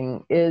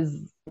everything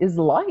is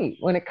light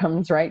when it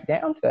comes right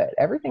down to it.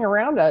 Everything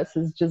around us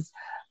is just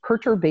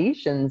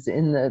perturbations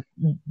in the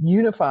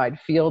unified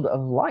field of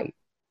light.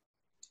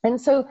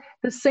 And so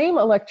the same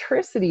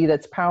electricity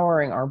that's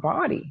powering our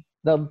body,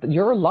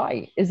 your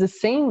light, is the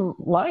same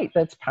light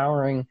that's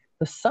powering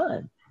the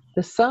sun.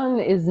 The sun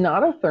is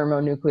not a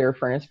thermonuclear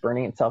furnace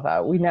burning itself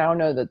out. We now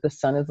know that the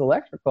sun is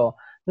electrical.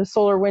 The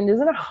solar wind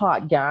isn't a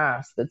hot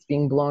gas that's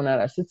being blown at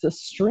us. It's a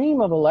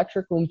stream of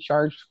electrically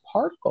charged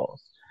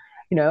particles.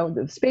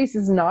 The space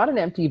is not an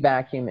empty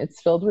vacuum.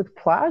 It's filled with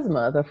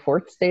plasma, the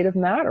fourth state of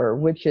matter,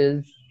 which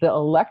is the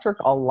electric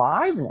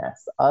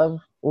aliveness of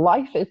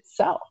life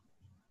itself.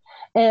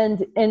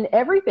 And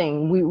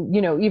everything,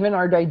 even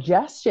our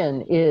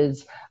digestion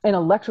is an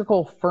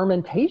electrical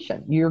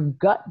fermentation. Your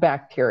gut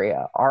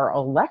bacteria are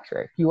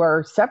electric. You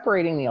are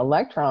separating the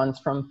electrons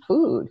from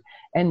food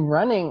and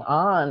running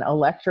on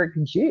electric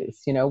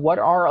juice. What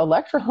are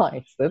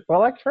electrolytes? It's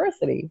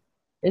electricity.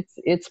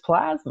 It's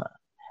plasma.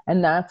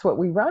 And that's what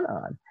we run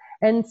on.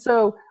 And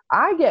so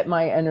I get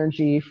my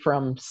energy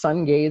from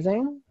sun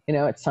gazing,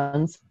 at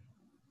sunset,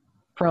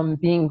 from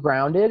being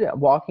grounded,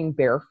 walking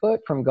barefoot,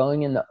 from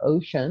going in the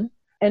ocean,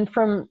 and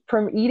from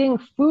eating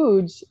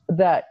foods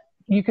that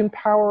you can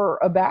power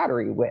a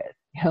battery with,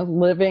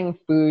 living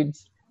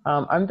foods.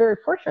 I'm very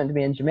fortunate to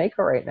be in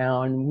Jamaica right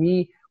now, and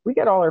we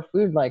get all our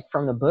food like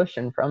from the bush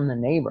and from the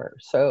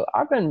neighbors. So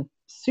I've been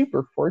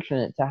super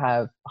fortunate to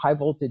have high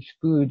voltage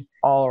food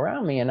all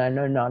around me, and I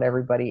know not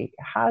everybody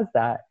has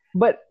that.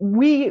 But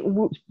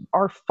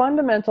our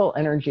fundamental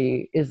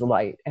energy is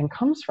light and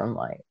comes from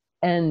light.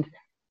 And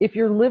if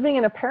you're living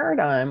in a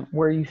paradigm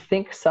where you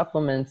think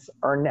supplements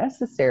are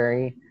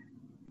necessary,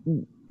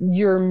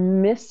 you're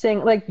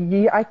missing,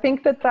 I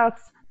think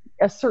that's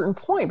a certain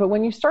point. But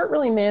when you start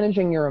really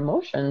managing your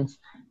emotions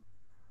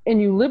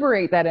and you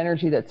liberate that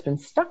energy that's been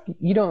stuck,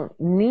 you don't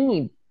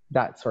need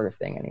that sort of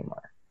thing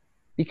anymore,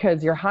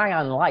 because you're high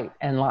on light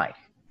and life.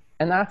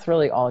 And that's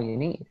really all you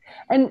need.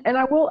 And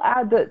I will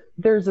add that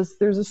there's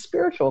a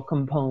spiritual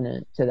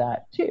component to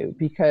that too,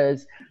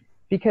 because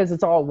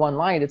it's all one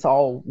light, it's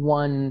all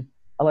one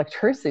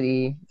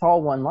electricity, it's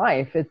all one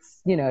life.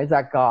 It's, is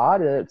that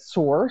God, a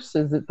source?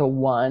 Is it the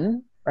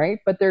one, right?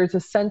 But there's a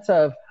sense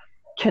of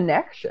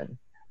connection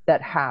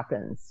that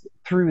happens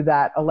through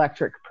that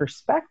electric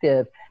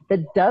perspective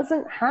that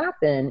doesn't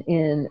happen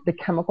in the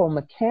chemical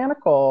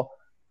mechanical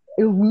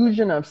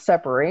illusion of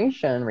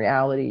separation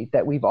reality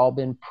that we've all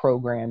been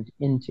programmed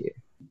into.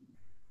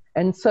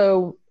 And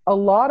so a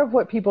lot of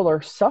what people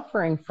are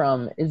suffering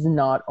from is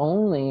not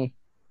only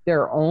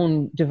their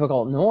own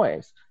difficult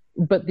noise,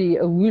 but the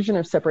illusion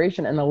of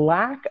separation and the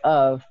lack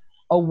of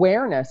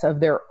awareness of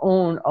their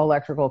own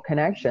electrical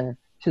connection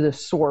to the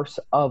source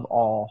of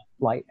all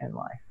light and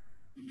life.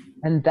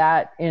 And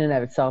that in and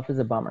of itself is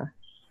a bummer,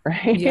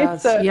 right?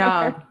 Yes.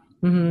 Yeah.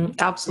 Mm-hmm.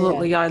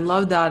 Absolutely. Yeah. I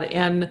love that.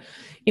 And,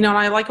 and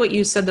I like what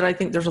you said, that I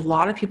think there's a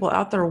lot of people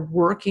out there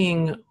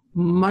working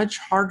much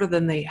harder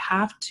than they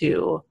have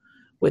to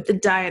with the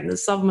diet and the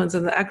supplements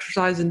and the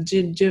exercise and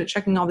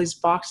checking all these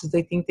boxes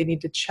they think they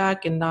need to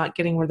check and not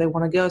getting where they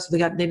want to go. So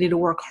they need to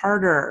work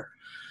harder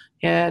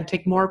and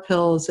take more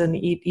pills and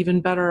eat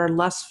even better,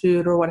 less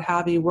food or what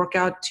have you, work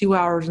out 2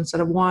 hours instead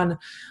of 1,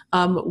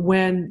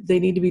 when they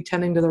need to be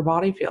tending to their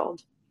body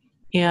field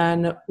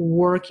and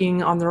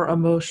working on their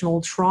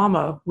emotional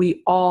trauma.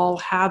 We all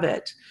have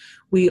it.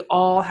 We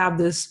all have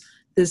this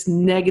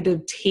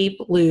negative tape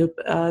loop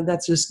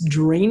that's just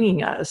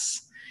draining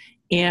us.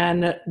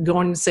 And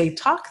going to, say,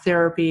 talk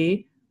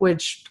therapy,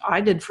 which I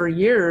did for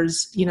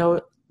years,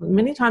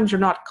 many times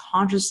you're not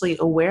consciously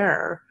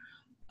aware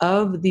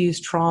of these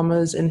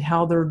traumas and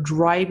how they're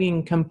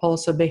driving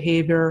compulsive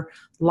behavior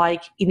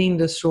like eating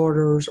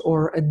disorders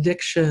or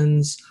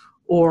addictions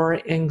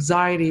or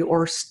anxiety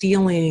or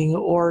stealing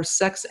or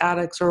sex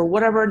addicts or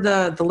whatever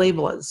the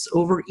label is,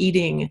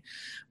 overeating,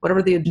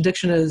 whatever the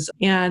addiction is,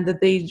 and that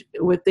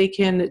if they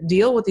can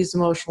deal with these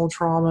emotional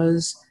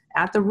traumas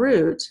at the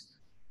root,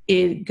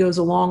 it goes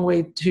a long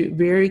way to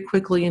very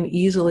quickly and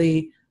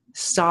easily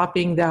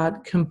stopping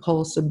that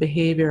compulsive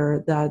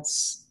behavior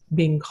that's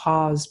being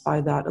caused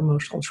by that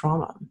emotional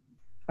trauma.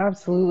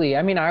 Absolutely.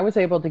 I mean, I was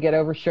able to get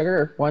over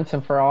sugar once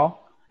and for all,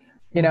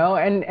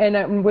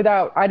 and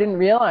without, I didn't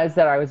realize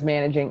that I was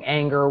managing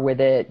anger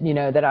with it,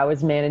 that I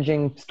was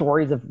managing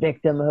stories of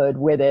victimhood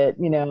with it,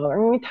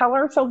 and we tell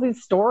ourselves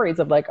these stories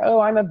of like,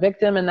 oh, I'm a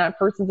victim and that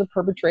person's a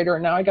perpetrator.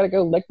 And now I got to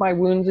go lick my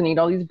wounds and eat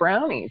all these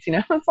brownies.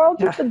 It's all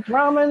just a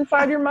drama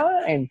inside your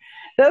mind.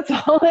 That's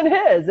all it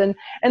is. And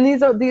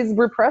these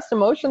repressed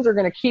emotions are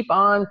going to keep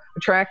on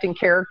attracting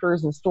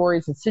characters and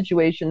stories and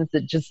situations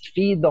that just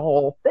feed the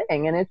whole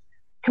thing. And it's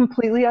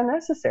completely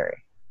unnecessary.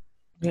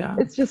 Yeah.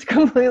 It's just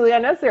completely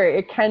unnecessary.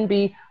 It can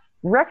be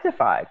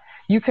rectified.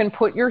 You can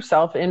put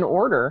yourself in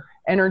order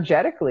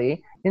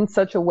energetically in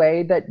such a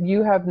way that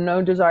you have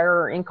no desire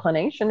or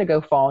inclination to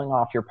go falling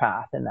off your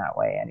path in that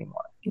way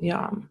anymore.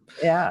 Yeah.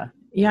 Yeah.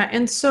 Yeah.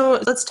 And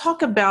so let's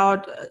talk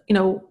about,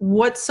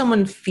 what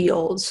someone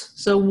feels.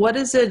 So what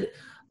does it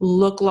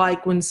look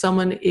like when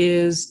someone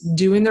is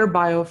doing their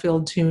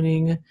biofield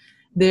tuning?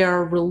 They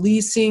are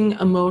releasing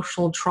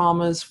emotional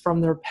traumas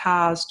from their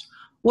past.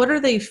 What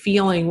are they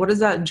feeling? What does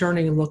that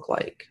journey look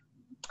like?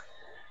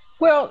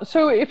 Well,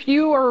 so if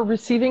you are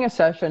receiving a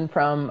session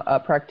from a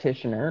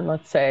practitioner,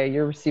 let's say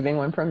you're receiving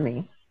one from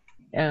me,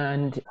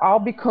 and I'll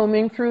be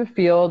combing through the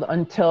field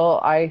until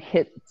I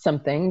hit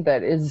something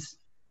that is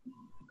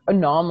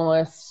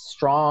anomalous,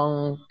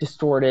 strong,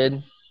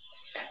 distorted.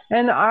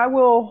 And I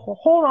will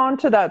hold on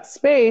to that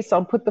space.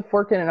 I'll put the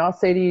fork in and I'll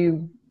say to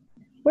you,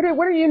 what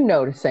are you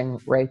noticing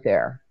right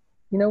there?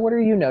 What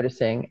are you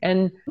noticing?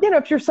 And,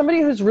 if you're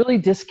somebody who's really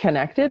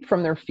disconnected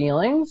from their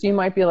feelings, you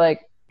might be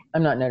like,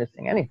 I'm not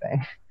noticing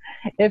anything.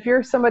 If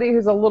you're somebody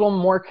who's a little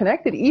more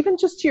connected, even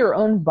just to your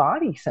own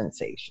body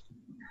sensation,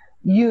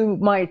 you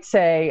might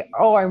say,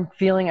 oh, I'm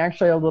feeling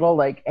actually a little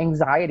like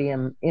anxiety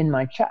in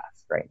my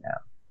chest right now.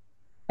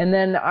 And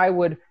then I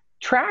would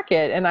track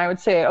it and I would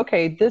say,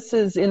 okay, this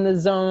is in the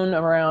zone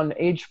around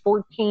age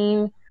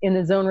 14, in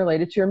the zone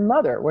related to your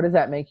mother. What does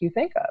that make you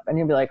think of? And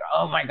you'd be like,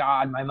 oh my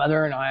God, my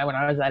mother and I, when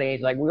I was that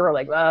age, like we were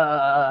like,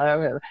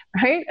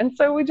 right? And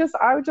so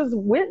I would just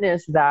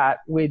witness that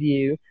with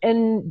you,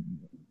 and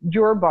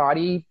your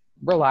body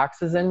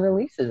relaxes and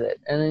releases it.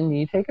 And then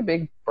you take a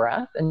big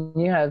breath and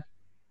you have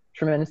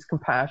tremendous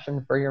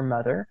compassion for your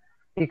mother,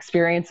 the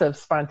experience of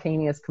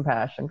spontaneous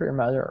compassion for your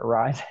mother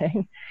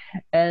arising.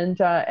 And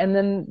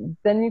then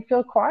you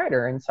feel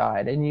quieter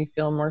inside and you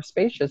feel more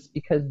spacious,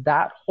 because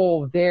that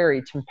whole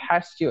very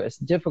tempestuous,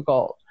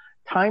 difficult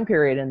time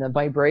period and the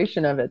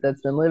vibration of it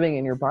that's been living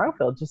in your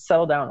biofield just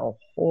settled down a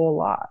whole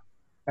lot,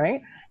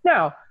 right?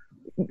 Now,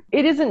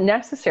 it isn't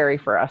necessary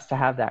for us to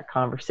have that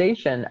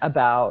conversation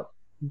about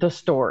the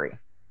story.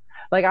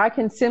 Like, I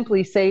can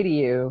simply say to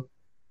you,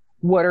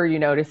 what are you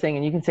noticing?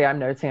 And you can say, I'm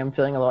noticing I'm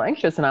feeling a little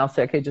anxious. And I'll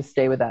say, okay, just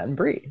stay with that and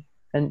breathe.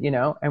 And,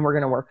 and we're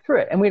going to work through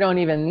it. And we don't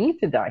even need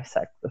to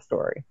dissect the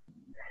story.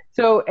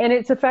 So, and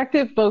it's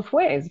effective both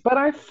ways. But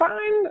I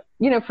find,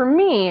 for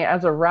me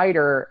as a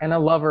writer and a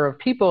lover of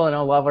people and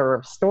a lover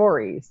of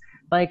stories,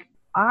 like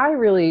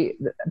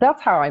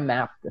that's how I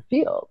mapped the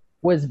field,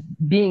 was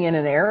being in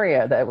an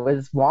area that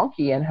was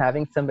wonky and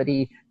having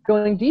somebody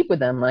going deep with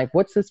them. Like,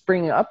 what's this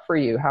bringing up for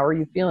you? How are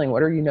you feeling?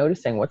 What are you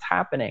noticing? What's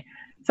happening?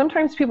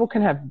 Sometimes people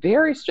can have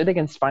they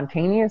can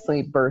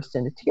spontaneously burst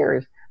into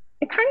tears.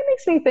 It kind of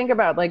makes me think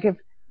about, like, if,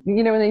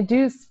 when they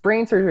do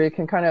brain surgery, it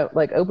can kind of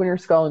like open your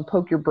skull and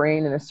poke your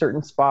brain in a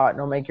certain spot and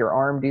it'll make your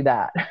arm do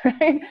that.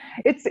 Right?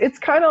 It's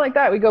kind of like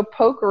that. We go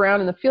poke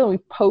around in the field and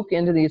we poke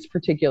into these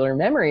particular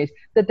memories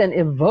that then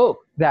evoke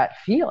that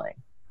feeling.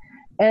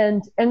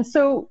 And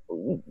so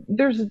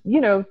there's,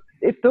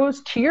 if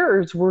those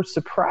tears were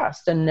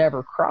suppressed and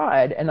never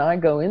cried, and I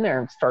go in there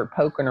and start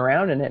poking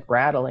around in it,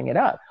 rattling it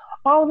up,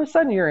 all of a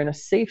sudden you're in a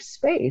safe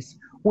space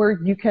where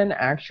you can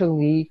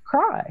actually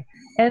cry.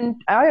 And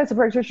I, as a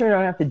practitioner,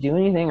 don't have to do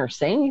anything or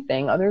say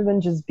anything other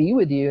than just be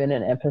with you in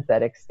an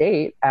empathetic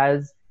state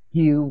as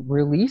you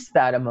release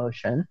that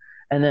emotion,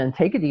 and then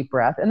take a deep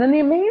breath. And then the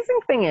amazing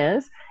thing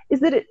is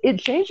that it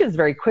changes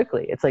very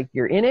quickly. It's like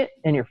you're in it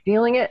and you're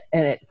feeling it,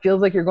 and it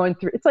feels like you're going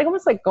through, it's like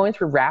almost like going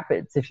through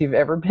rapids. If you've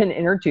ever been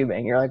inner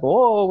tubing, you're like,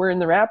 whoa, we're in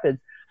the rapids.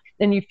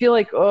 And you feel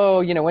like,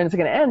 oh, when is it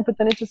going to end? But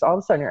then it's just all of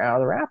a sudden you're out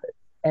of the rapids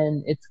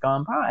and it's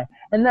gone by.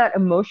 And that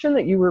emotion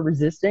that you were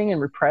resisting and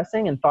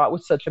repressing and thought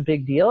was such a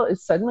big deal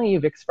is suddenly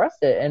you've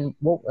expressed it. And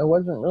well, it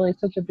wasn't really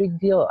such a big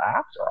deal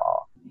after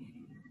all.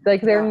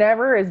 Like, they're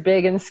never as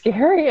big and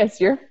scary as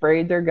you're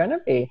afraid they're going to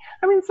be.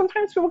 I mean,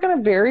 sometimes people can have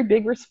very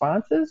big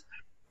responses,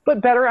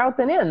 but better out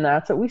than in.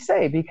 That's what we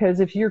say.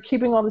 Because if you're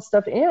keeping all this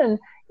stuff in,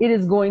 it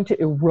is going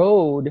to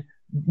erode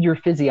your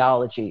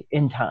physiology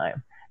in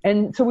time.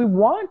 And so we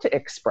want to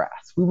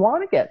express. We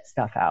want to get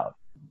stuff out.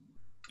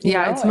 you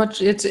Yeah, know,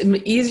 it's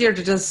easier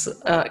to just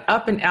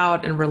up and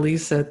out and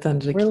release it than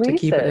to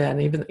release keep it it.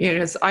 in. Even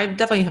because I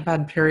definitely have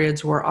had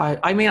periods where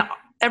I mean,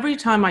 every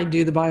time I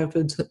do the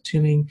biofield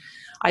tuning,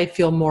 I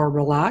feel more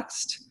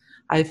relaxed.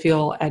 I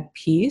feel at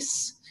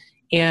peace,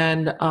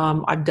 and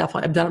I've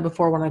done it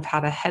before when I've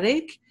had a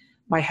headache.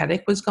 My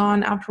headache was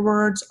gone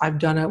afterwards. I've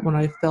done it when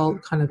I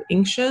felt kind of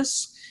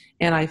anxious,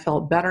 and I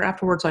felt better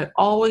afterwards. I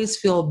always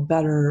feel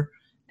better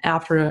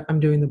after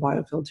I'm doing the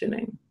biofield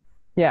tuning.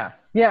 Yeah.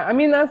 Yeah. I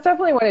mean, that's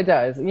definitely what it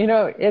does. You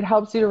know, it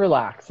helps you to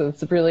relax. So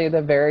it's really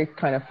the very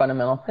kind of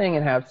fundamental thing.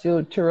 It helps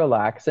you to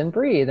relax and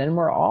breathe. And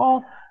we're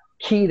all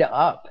keyed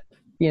up,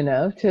 you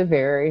know, to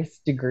various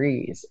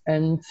degrees.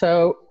 And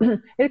so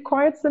it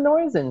quiets the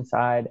noise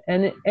inside,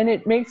 and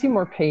it makes you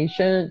more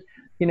patient,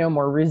 you know,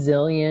 more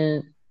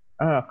resilient,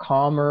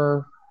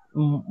 calmer,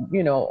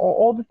 you know,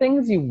 all the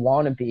things you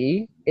want to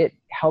be. It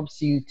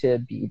helps you to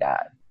be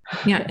that.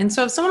 Yeah. And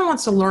so if someone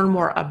wants to learn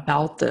more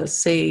about this,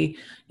 say,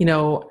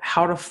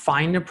 how to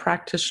find a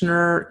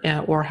practitioner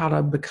or how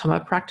to become a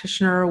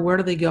practitioner, where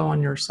do they go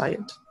on your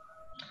site?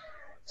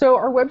 So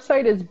our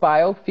website is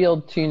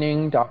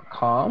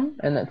biofieldtuning.com,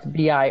 and that's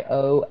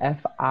BIOFIELD,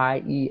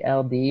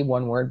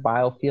 one word,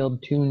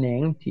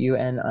 biofieldtuning,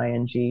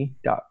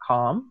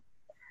 TUNING.com.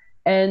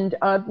 And,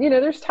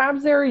 there's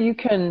tabs there. You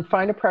can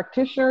find a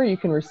practitioner. You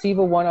can receive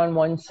a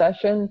one-on-one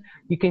session.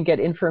 You can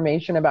get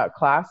information about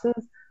classes.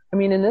 I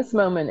mean, in this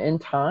moment in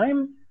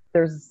time,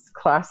 there's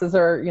classes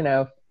are,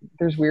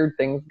 there's weird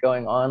things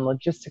going on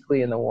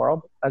logistically in the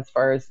world as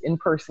far as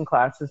in-person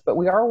classes, but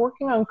we are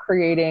working on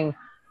creating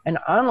an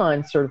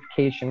online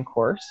certification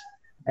course,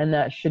 and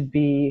that should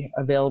be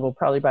available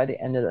probably by the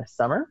end of the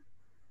summer.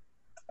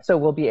 So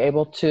we'll be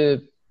able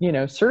to,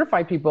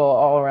 certify people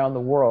all around the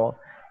world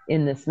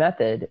in this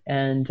method.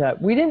 And I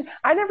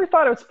never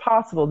thought it was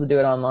possible to do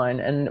it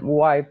online, and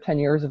why 10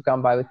 years have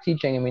gone by with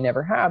teaching and we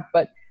never have.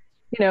 But,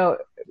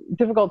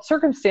 difficult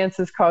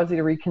circumstances cause you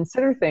to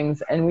reconsider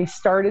things. And we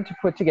started to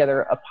put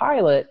together a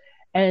pilot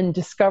and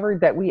discovered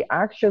that we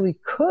actually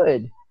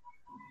could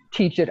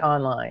teach it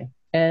online,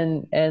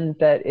 and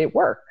that it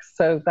works.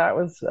 So that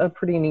was a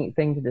pretty neat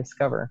thing to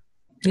discover.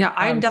 Yeah,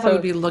 I definitely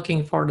would be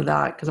looking forward to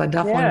that, because I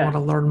definitely want to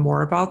learn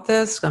more about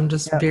this. I'm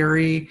just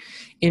very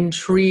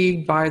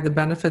intrigued by the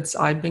benefits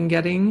I've been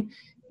getting.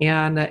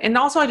 And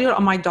also I do it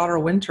on my daughter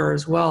Winter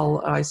as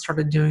well. I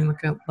started doing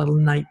like a little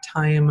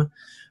nighttime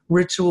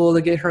ritual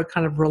to get her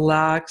kind of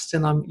relaxed,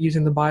 and I'm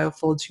using the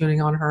biofield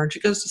tuning on her, and she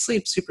goes to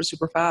sleep super,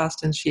 super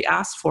fast, and she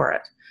asks for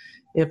it.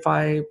 If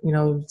I,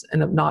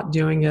 end up not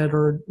doing it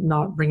or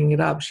not bringing it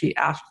up, she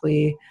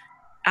actually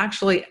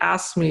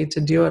asked me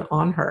to do it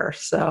on her.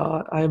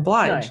 So I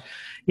oblige. Nice.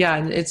 Yeah.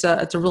 And it's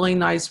a really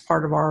nice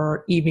part of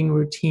our evening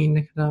routine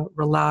to kind of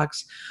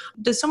relax.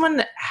 Does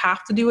someone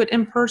have to do it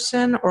in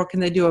person, or can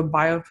they do a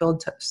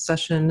biofield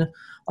session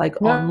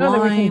like online?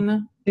 No, we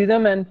can do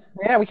them, and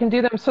we can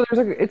do them. So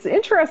it's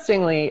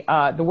interestingly,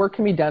 the work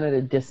can be done at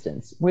a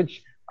distance,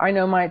 which I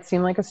know might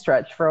seem like a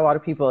stretch for a lot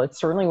of people. It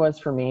certainly was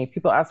for me.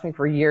 People asked me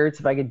for years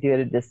if I could do it at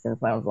a distance,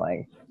 and I was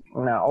like,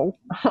 no.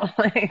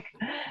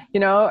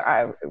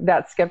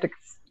 That skeptic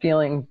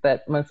feeling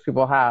that most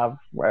people have,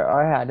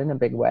 I had in a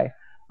big way,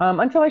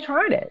 until I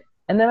tried it.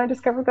 And then I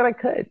discovered that I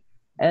could.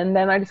 And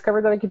then I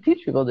discovered that I could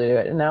teach people to do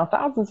it. And now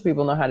thousands of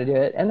people know how to do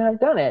it and have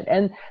done it.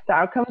 And the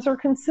outcomes are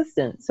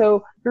consistent.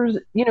 So there's,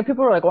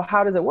 people are like, well,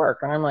 how does it work?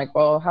 And I'm like,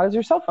 well, how does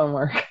your cell phone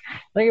work?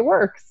 Like, it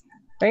works.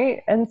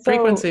 Right. And so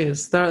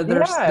frequencies,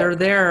 they're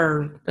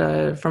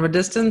there from a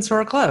distance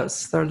or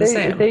close. They're the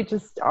same. They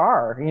just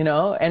are,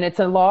 and it's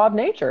a law of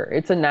nature.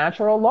 It's a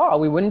natural law.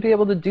 We wouldn't be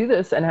able to do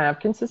this and have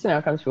consistent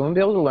outcomes. We wouldn't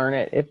be able to learn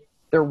it if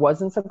there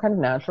wasn't some kind of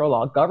natural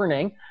law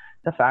governing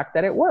the fact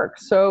that it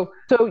works. So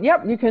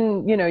yep, we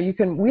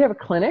have a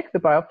clinic, the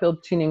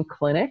Biofield Tuning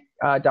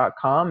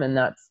Clinic.com, and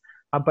that's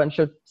a bunch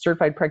of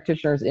certified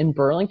practitioners in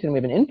Burlington. We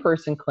have an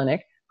in-person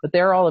clinic, but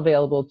they're all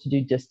available to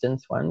do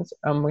distance ones.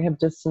 We have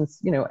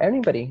distance,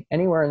 anybody,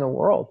 anywhere in the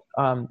world.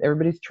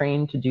 Everybody's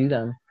trained to do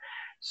them.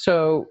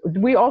 So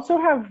we also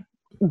have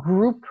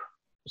group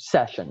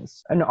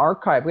sessions, an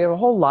archive. We have a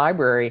whole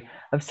library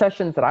of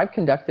sessions that I've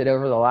conducted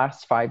over the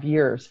last 5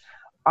 years,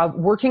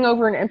 working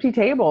over an empty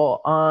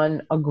table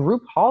on a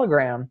group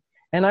hologram.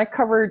 And I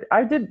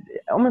did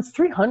almost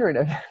 300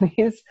 of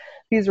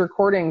these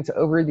recordings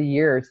over the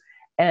years,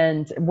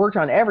 and worked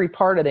on every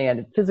part of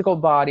the physical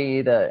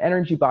body, the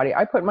energy body.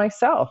 I put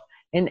myself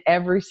in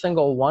every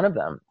single one of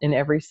them, in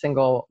every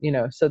single,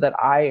 so that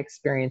I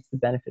experience the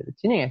benefit of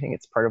tuning. I think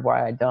it's part of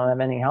why I don't have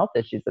any health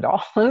issues at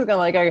all. It's kind of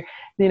like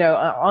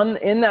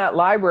in that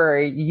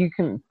library, you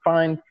can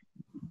find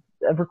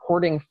a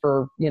recording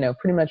for,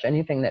 pretty much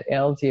anything that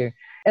ails you.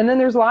 And then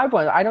there's live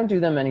ones. I don't do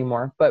them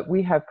anymore, but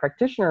we have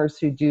practitioners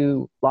who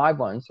do live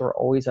ones who are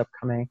always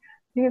upcoming.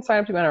 You can sign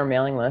up to be on our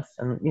mailing list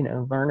and,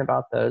 learn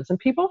about those. And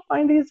people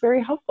find these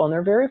very helpful, and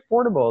they're very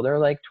affordable. They're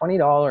like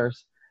 $20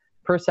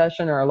 per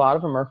session, or a lot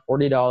of them are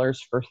 $40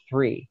 for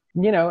 3,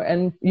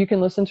 and you can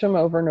listen to them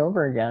over and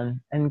over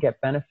again and get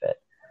benefit.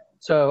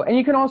 So, and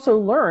you can also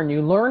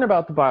you learn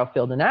about the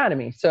biofield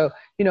anatomy. So,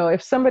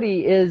 if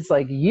somebody is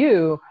like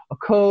you, a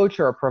coach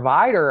or a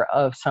provider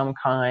of some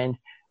kind,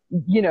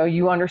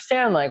 you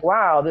understand like,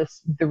 wow,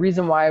 the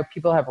reason why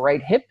people have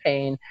right hip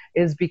pain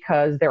is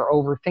because they're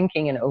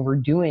overthinking and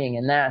overdoing,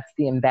 and that's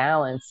the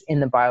imbalance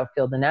in the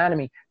biofield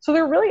anatomy. So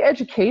they're really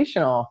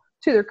educational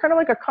too. They're kind of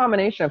like a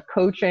combination of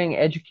coaching,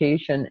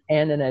 education,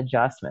 and an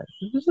adjustment.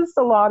 There's just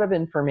a lot of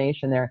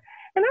information there.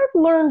 And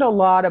I've learned a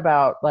lot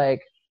about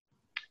like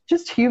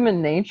just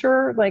human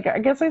nature. Like, I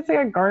guess I'd say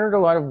I garnered a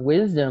lot of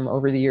wisdom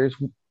over the years,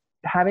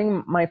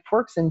 having my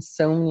forks in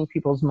so many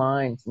people's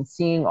minds and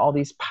seeing all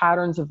these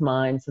patterns of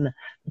minds and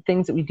the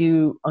things that we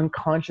do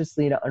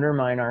unconsciously to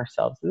undermine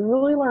ourselves. We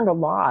really learned a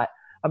lot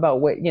about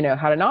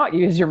how to not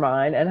use your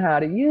mind and how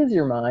to use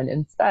your mind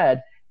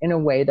instead in a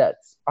way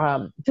that's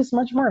just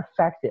much more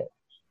effective.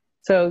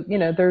 So,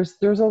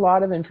 there's a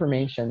lot of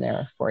information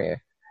there for you.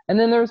 And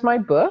then there's my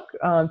book,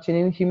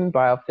 Tuning the Human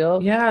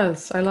Biofield.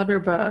 Yes, I love your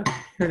book.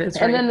 Here it is.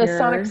 And then the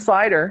sonic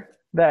slider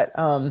that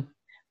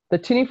the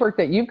tuning fork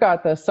that you've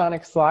got, the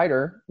sonic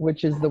slider,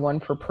 which is the one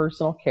for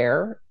personal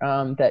care,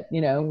 that,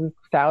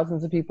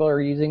 thousands of people are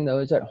using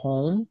those at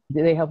home.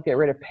 They help get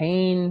rid of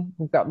pain.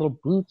 We've got little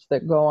boots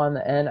that go on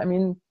the end. I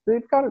mean, they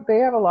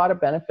have a lot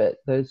of benefit,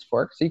 those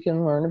forks. So you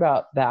can learn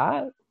about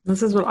that.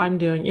 This is what I'm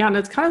doing. Yeah. And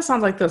it kind of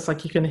sounds like this,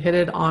 like you can hit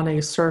it on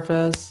a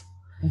surface.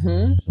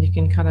 Mm-hmm. You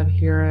can kind of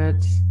hear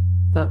it,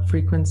 that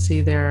frequency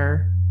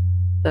there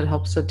that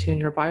helps to tune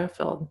your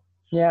biofield.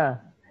 Yeah.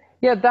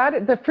 Yeah,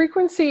 the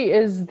frequency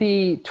is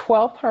the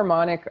 12th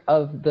harmonic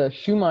of the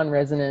Schumann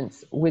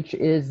resonance, which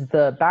is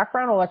the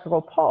background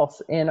electrical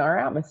pulse in our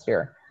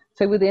atmosphere.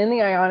 So within the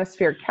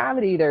ionospheric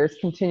cavity, there's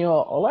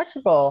continual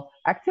electrical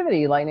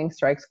activity, lightning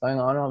strikes going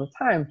on all the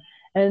time.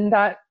 And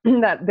that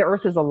the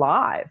Earth is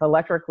alive,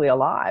 electrically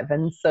alive.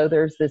 And so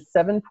there's this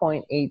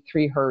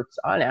 7.83 hertz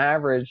on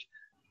average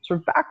sort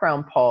of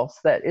background pulse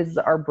that is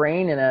our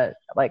brain in a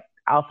like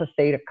alpha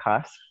theta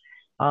cusp.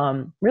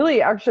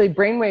 Really, actually,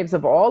 brainwaves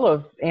of all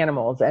of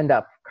animals end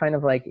up kind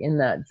of like in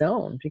that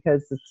zone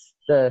because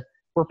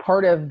we're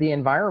part of the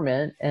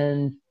environment,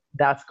 and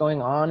that's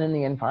going on in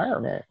the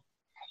environment.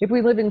 If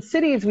we live in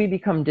cities, we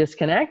become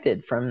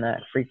disconnected from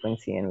that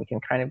frequency, and we can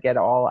kind of get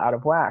all out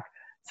of whack.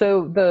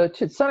 So the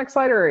sonic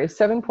slider is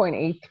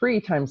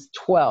 7.83 times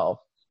 12,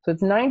 so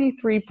it's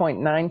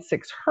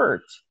 93.96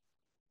 hertz.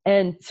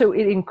 And so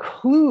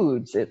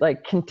it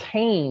like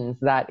contains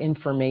that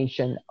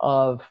information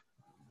of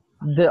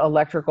the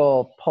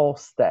electrical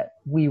pulse that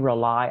we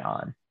rely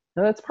on.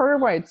 And that's part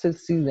of why it's so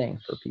soothing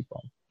for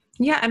people.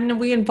 Yeah, I mean,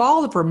 we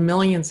evolved for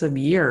millions of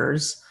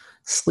years,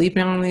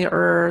 sleeping on the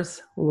earth,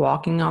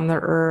 walking on the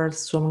earth,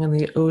 swimming in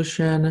the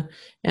ocean,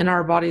 and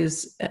our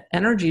body's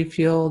energy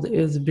field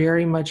is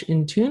very much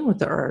in tune with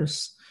the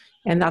earth.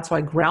 And that's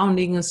why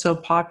grounding is so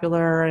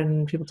popular,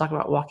 and people talk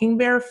about walking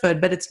barefoot,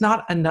 but it's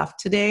not enough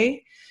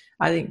today.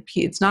 I think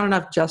it's not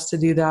enough just to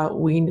do that.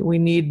 We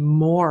need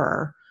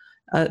more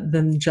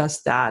than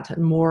just that,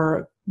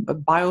 more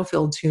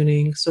biofield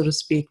tuning, so to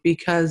speak,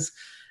 because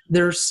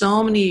there's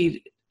so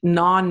many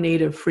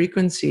non-native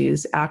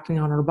frequencies acting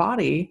on our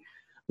body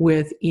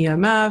with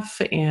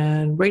EMF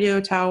and radio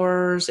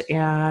towers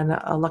and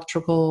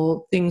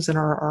electrical things in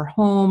our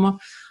home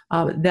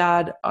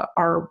that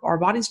our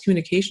body's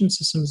communication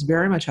system is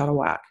very much out of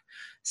whack.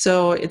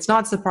 So it's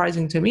not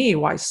surprising to me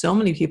why so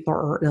many people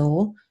are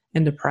ill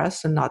and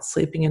depressed and not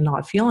sleeping and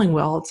not feeling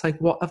well. It's like,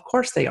 well, of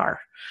course they are,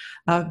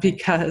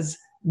 because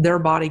their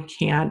body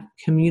can't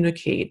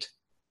communicate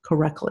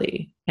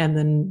correctly. And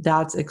then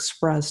that's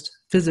expressed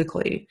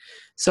physically.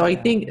 So I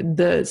think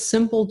the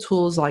simple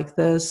tools like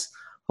this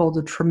hold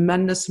a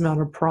tremendous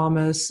amount of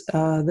promise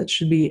that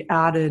should be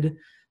added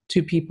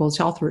to people's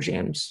health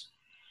regimes.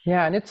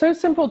 Yeah, and it's so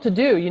simple to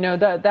do.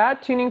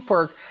 That tuning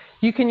fork,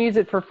 you can use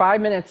it for 5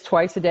 minutes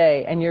twice a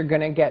day, and you're going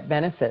to get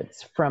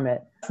benefits from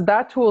it. So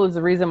that tool is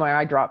the reason why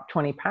I dropped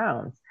 20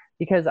 pounds,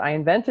 because I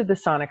invented the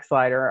sonic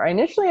slider. I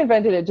initially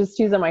invented it just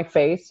to use on my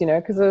face,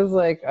 because I was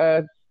like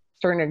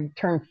starting to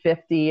turn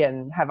 50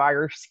 and have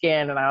Irish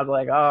skin, and I was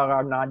like, oh,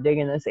 I'm not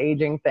digging this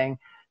aging thing.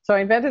 So I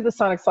invented the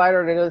sonic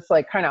slider to just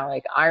like kind of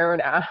like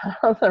iron out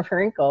the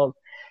wrinkles.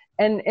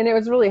 And it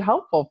was really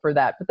helpful for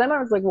that. But then I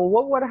was like, well,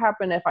 what would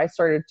happen if I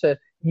started to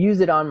use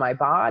it on my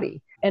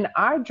body? And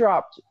I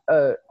dropped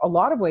a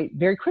lot of weight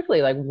very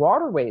quickly, like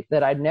water weight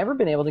that I'd never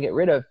been able to get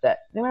rid of. That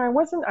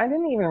I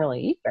didn't even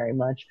really eat very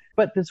much,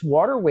 but this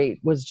water weight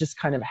was just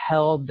kind of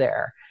held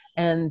there.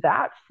 And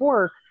that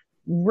fork,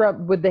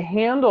 with the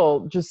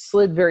handle, just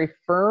slid very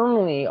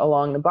firmly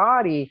along the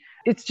body.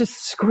 It's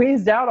just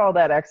squeezed out all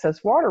that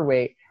excess water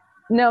weight.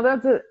 Now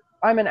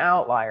I'm an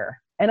outlier.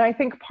 And I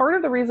think part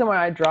of the reason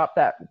why I dropped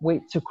that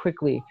weight so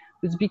quickly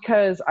was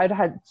because I'd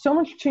had so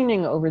much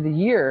tuning over the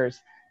years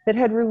that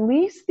had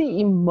released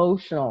the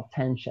emotional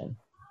tension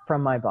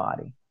from my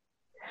body.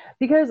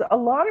 Because a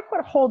lot of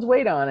what holds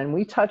weight on, and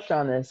we touched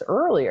on this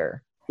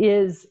earlier,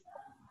 is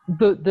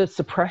the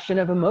suppression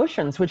of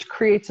emotions, which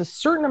creates a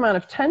certain amount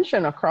of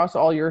tension across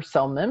all your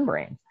cell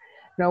membranes.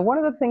 Now, one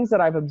of the things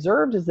that I've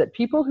observed is that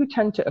people who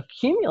tend to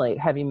accumulate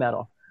heavy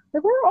metal,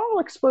 Like, we're all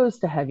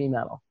exposed to heavy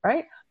metal,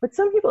 right? But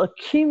some people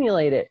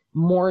accumulate it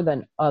more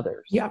than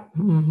others. Yeah.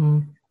 Mm-hmm.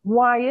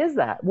 Why is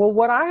that? Well,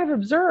 what I have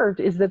observed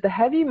is that the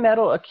heavy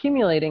metal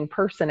accumulating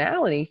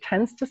personality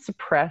tends to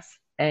suppress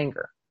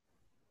anger.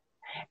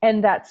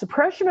 And that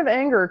suppression of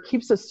anger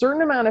keeps a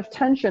certain amount of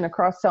tension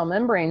across cell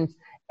membranes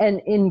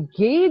and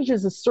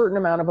engages a certain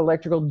amount of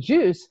electrical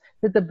juice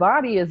that the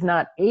body is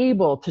not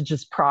able to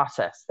just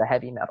process the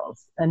heavy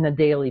metals on a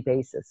daily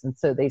basis. And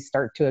so they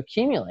start to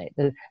accumulate.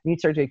 You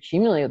start to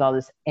accumulate with all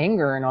this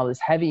anger and all this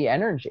heavy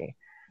energy.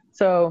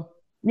 So,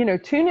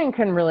 tuning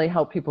can really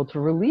help people to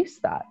release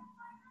that.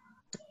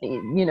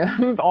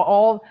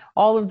 All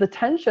of the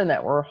tension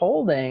that we're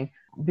holding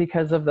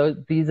because of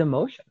these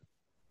emotions.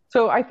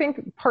 So I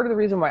think part of the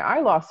reason why I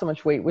lost so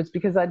much weight was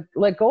because I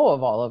let go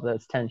of all of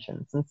those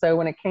tensions. And so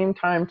when it came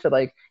time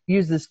to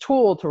use this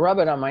tool to rub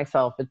it on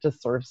myself, it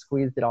just sort of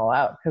squeezed it all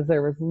out because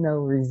there was no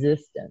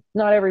resistance.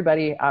 Not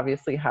everybody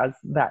obviously has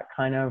that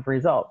kind of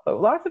result, but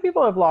lots of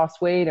people have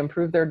lost weight,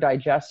 improved their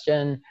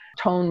digestion,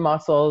 toned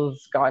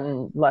muscles,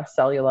 gotten less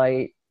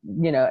cellulite,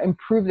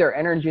 improved their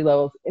energy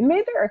levels. It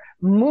made their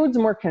moods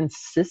more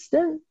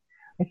consistent.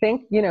 I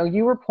think,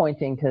 you were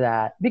pointing to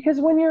that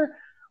because when your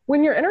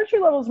energy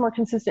level is more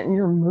consistent and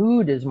your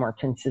mood is more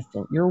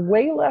consistent, you're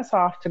way less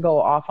off to go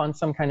off on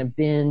some kind of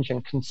binge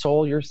and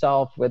console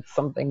yourself with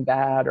something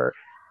bad or,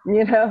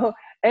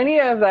 any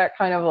of that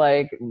kind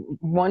of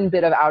one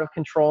bit of out of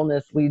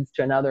controlness leads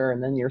to another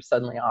and then you're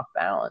suddenly off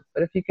balance.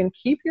 But if you can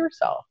keep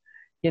yourself,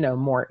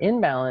 more in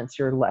balance,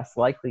 you're less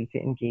likely to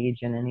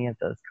engage in any of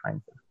those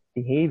kinds of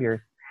behaviors.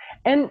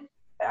 And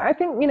I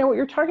think, what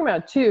you're talking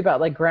about too,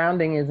 about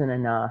grounding isn't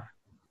enough.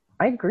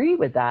 I agree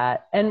with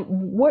that. And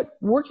what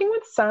working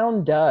with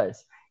sound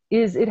does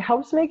is it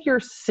helps make your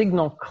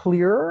signal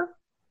clearer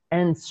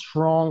and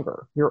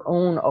stronger, your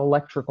own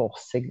electrical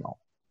signal.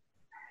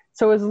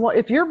 So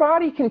if your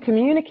body can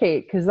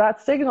communicate, because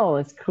that signal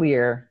is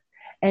clear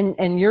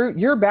and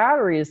your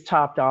battery is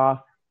topped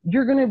off,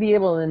 you're going to be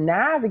able to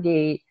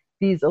navigate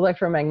these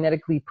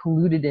electromagnetically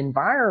polluted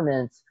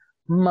environments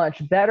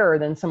much better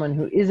than someone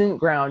who isn't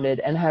grounded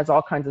and has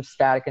all kinds of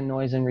static and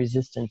noise and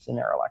resistance in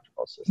their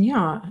electrical system.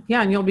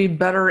 Yeah. And you'll be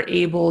better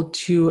able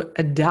to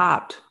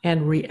adapt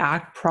and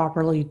react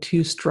properly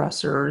to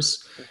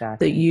stressors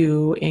that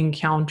you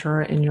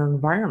encounter in your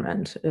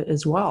environment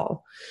as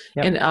well.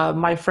 Yep. And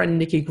my friend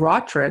Nikki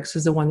Grotrix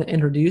is the one that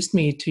introduced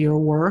me to your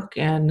work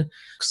and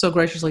so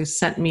graciously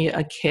sent me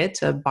a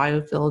kit of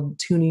biofield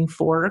tuning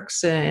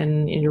forks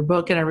and in your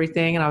book and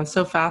everything. And I was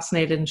so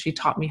fascinated and she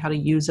taught me how to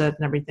use it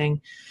and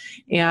everything.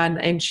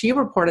 And she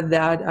reported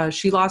that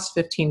she lost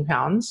 15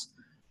 pounds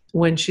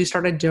when she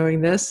started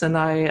doing this. And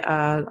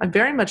I'm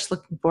very much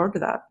looking forward to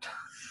that.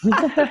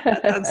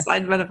 That's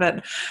side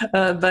benefit.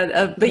 But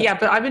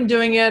I've been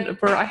doing it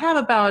I have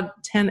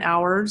about 10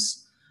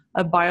 hours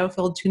of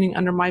biofield tuning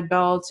under my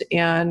belt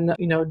and,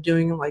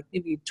 doing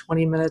maybe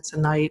 20 minutes a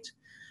night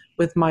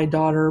with my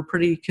daughter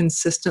pretty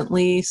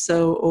consistently.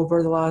 So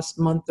over the last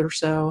month or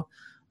so,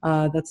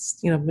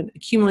 that's, been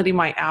accumulating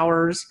my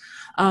hours.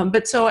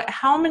 But so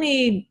how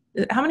many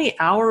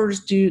hours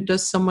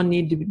does someone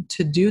need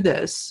to do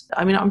this?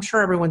 I mean, I'm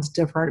sure everyone's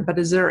different, but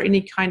is there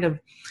any kind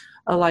of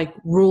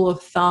rule of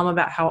thumb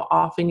about how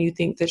often you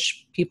think that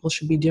people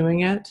should be doing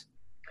it?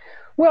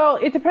 Well,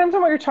 it depends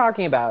on what you're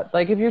talking about.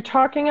 If you're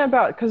talking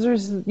about, because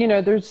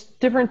there's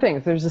different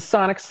things. There's a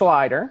sonic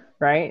slider,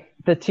 right?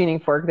 The tuning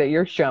fork that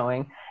you're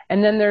showing.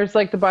 And then there's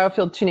the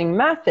biofield tuning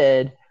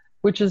method,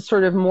 which is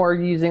sort of more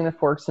using the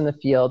forks in the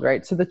field,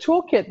 right? So the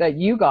toolkit that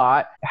you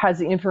got has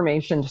the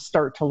information to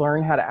start to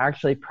learn how to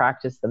actually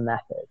practice the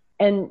method.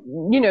 And,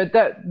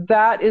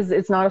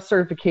 it's not a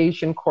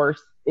certification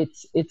course.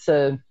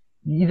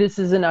 This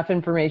is enough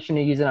information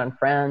to use it on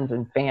friends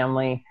and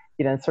family,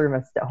 sort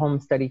of a home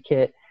study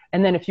kit.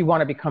 And then if you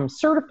want to become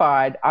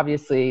certified,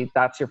 obviously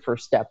that's your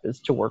first step is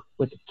to work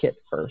with the kit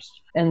first.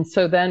 And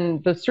so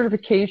then the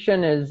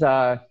certification is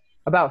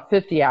about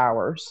 50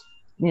 hours.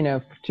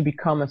 To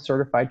become a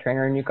certified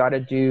trainer, and you've got to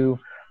do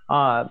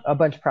a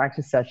bunch of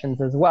practice sessions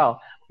as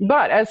well.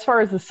 But as far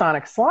as the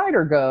sonic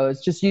slider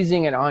goes, just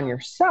using it on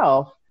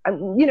yourself,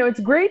 it's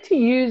great to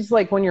use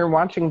when you're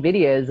watching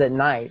videos at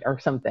night or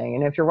something.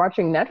 And if you're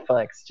watching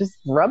Netflix, just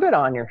rub it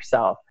on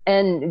yourself.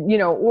 And,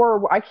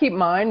 or I keep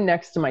mine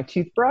next to my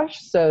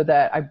toothbrush so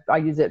that I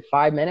use it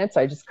 5 minutes.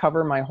 I just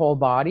cover my whole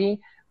body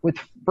with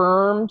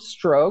firm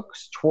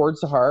strokes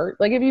towards the heart.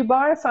 If you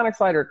buy a sonic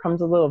slider, it comes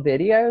with little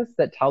videos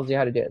that tells you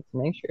how to do it. So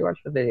make sure you watch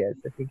the videos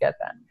if you get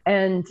that.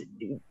 And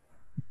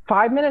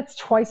 5 minutes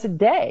twice a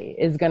day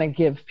is going to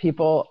give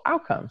people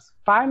outcomes.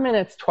 5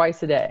 minutes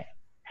twice a day.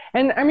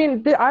 And I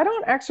mean, I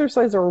don't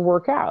exercise or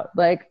work out.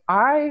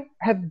 I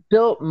have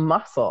built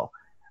muscle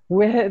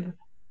with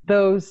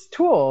those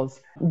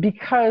tools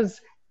because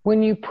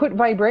when you put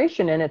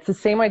vibration in, it's the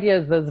same idea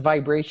as those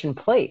vibration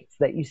plates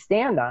that you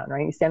stand on,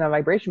 right? You stand on a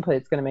vibration plate,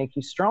 it's going to make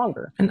you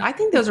stronger. And I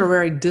think those are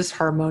very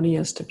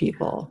disharmonious to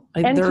people.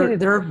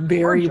 They're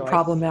very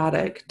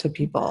problematic to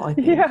people, I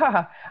think.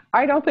 Yeah,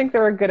 I don't think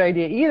they're a good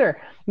idea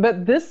either.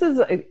 But this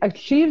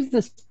achieves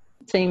this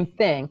same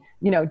thing,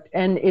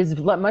 and is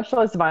much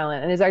less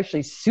violent and is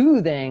actually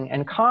soothing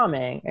and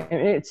calming. And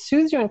it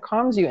soothes you and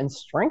calms you and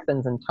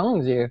strengthens and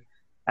tones you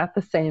at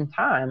the same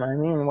time. I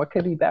mean, what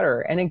could be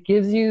better? And it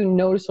gives you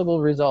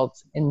noticeable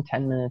results in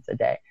 10 minutes a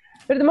day.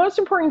 But the most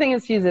important thing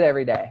is to use it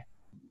every day.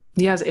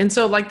 Yes. And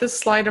so like this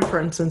slider, for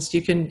instance,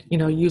 you can,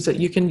 use it.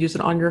 You can use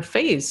it on your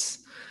face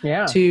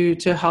to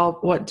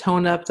help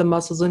tone up the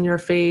muscles in your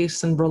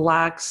face and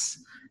relax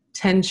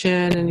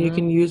tension. And you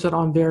can use it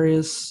on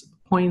various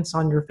points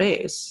on your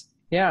face.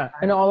 Yeah.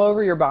 And all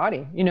over your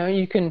body.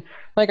 You can,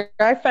 like,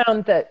 I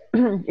found that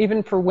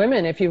even for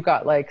women, if you've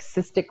got like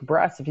cystic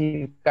breasts, if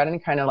you've got any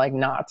kind of like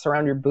knots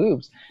around your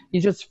boobs,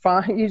 you just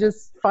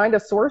find a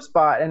sore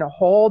spot and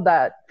hold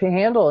that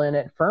handle in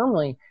it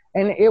firmly.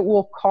 And it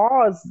will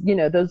cause,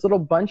 those little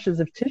bunches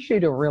of tissue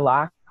to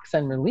relax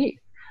and release.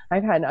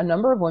 I've had a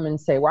number of women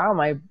say, wow,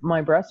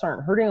 my breasts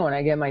aren't hurting when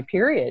I get my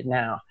period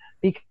now,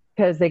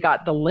 because they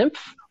got the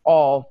lymph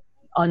all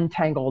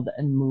untangled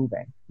and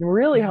moving. It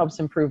really helps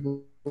improve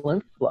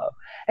lymph flow.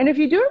 And if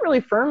you do it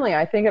really firmly,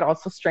 I think it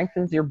also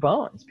strengthens your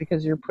bones,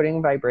 because you're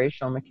putting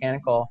vibrational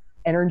mechanical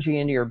energy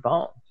into your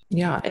bones.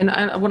 Yeah.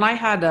 And when I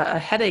had a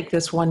headache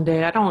this one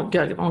day, I don't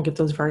get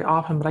those very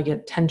often, but I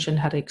get tension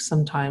headaches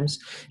sometimes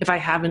if I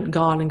haven't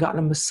gone and gotten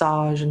a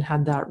massage and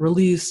had that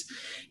release.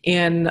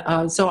 And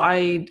so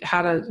I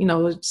had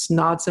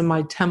knots in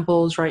my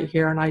temples right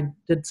here. And I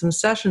did some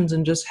sessions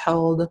and just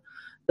held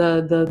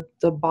the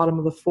bottom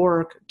of the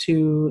fork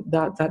to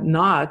that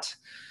knot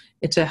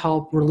to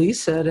help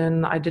release it.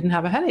 And I didn't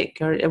have a headache.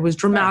 It was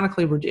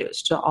dramatically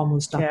reduced to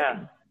almost nothing. Yeah.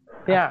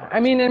 Yeah. I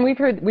mean, and we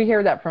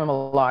hear that from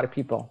a lot of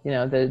people,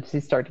 they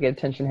start to get a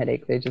tension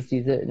headache. They just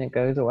use it and it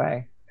goes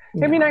away.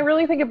 Yeah. I mean, I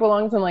really think it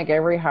belongs in like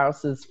every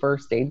house's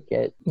first aid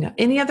kit. Yeah.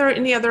 Any other,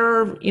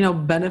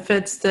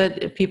 benefits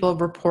that people have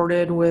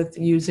reported with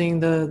using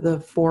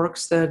the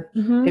forks that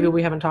maybe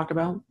we haven't talked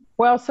about?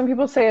 Well, some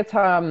people say it's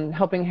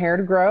helping hair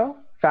to grow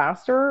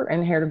faster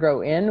and hair to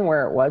grow in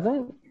where it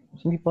wasn't.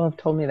 Some people have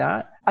told me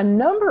that. A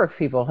number of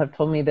people have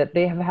told me that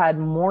they have had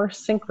more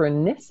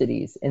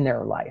synchronicities in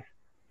their life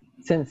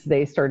since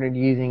they started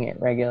using it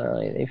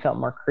regularly. They felt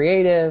more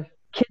creative.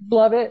 Kids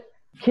love it.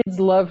 Kids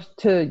love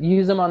to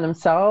use them on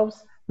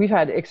themselves. We've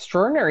had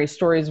extraordinary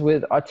stories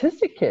with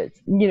autistic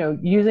kids,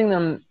 using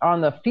them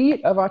on the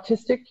feet of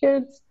autistic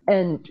kids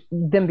and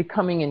them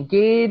becoming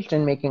engaged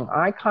and making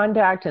eye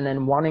contact and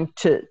then wanting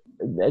to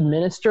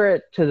administer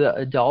it to the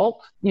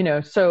adult,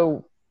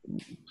 so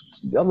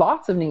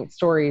lots of neat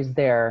stories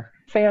there.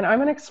 Fan,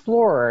 I'm an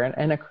explorer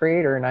and a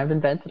creator, and I've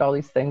invented all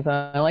these things. And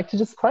I like to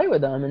just play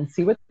with them and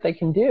see what they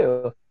can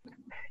do.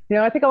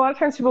 I think a lot of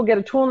times people get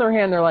a tool in their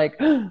hand. They're like,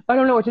 I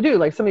don't know what to do.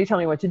 Like, somebody tell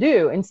me what to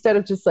do, instead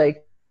of just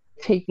like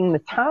taking the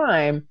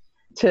time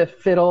to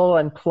fiddle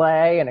and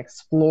play and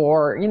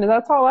explore.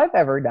 That's all I've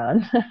ever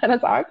done. And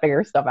that's how I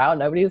figure stuff out.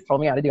 Nobody has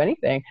told me how to do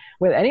anything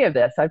with any of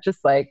this. I've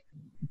just like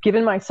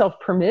given myself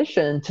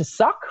permission to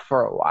suck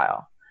for a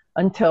while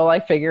until I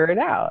figure it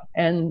out.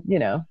 And,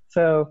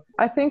 so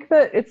I think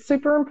that it's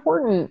super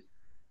important.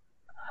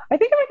 I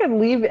think if I could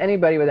leave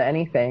anybody with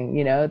anything,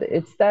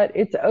 it's that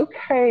it's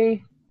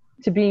okay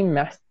to be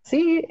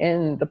messy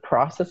in the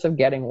process of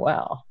getting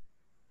well.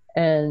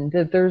 And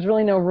that there's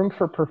really no room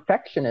for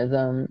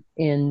perfectionism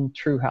in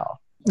true health.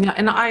 Yeah.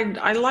 And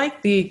I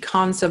like the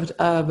concept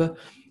of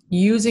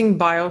using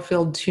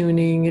biofield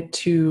tuning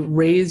to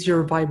raise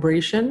your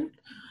vibration,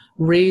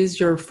 raise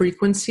your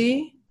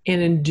frequency.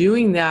 And in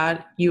doing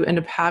that, you end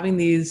up having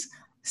these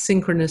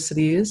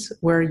synchronicities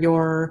where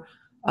you're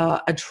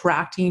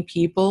attracting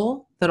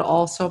people that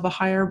also have a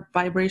higher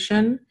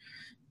vibration.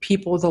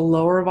 People with a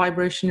lower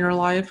vibration in your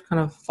life kind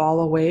of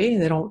fall away.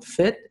 They don't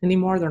fit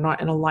anymore. They're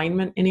not in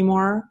alignment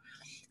anymore.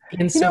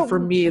 And so for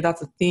me,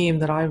 that's a theme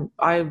that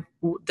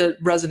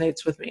that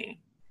resonates with me.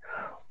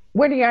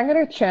 Wendy, I'm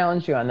going to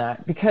challenge you on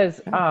that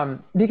because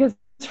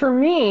for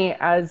me,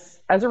 as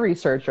a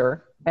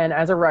researcher and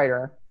as a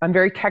writer, I'm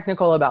very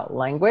technical about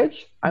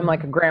language. I'm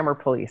like a grammar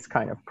police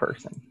kind of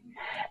person.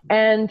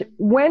 And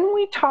when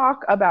we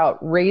talk about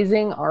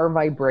raising our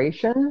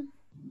vibration,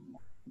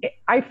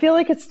 I feel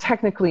like it's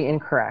technically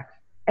incorrect.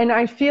 And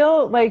I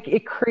feel like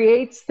it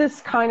creates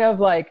this kind of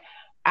like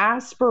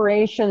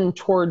aspiration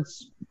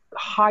towards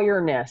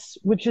higherness,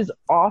 which is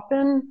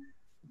often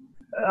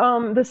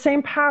the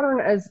same pattern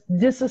as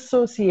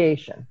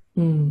disassociation.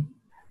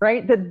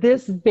 Right? That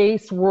this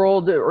base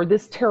world or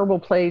this terrible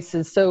place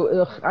is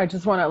so, I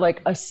just want to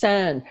like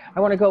ascend. I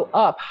want to go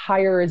up.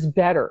 Higher is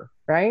better.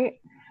 Right?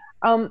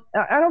 I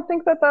don't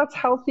think that that's a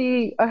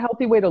healthy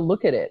way to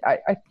look at it.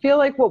 I feel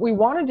like what we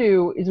want to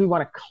do is we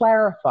want to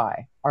clarify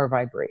our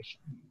vibration.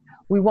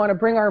 We want to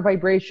bring our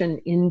vibration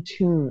in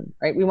tune,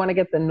 right? We want to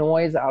get the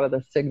noise out of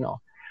the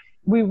signal.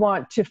 We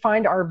want to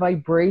find our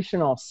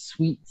vibrational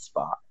sweet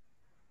spot.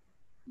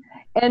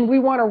 And we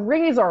want to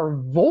raise our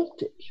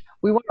voltage.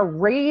 We want to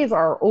raise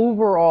our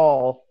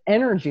overall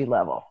energy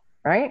level,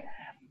 right?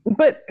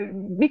 But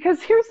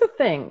because here's the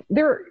thing,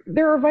 there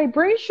are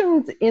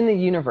vibrations in the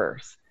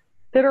universe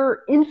that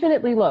are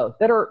infinitely low,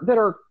 that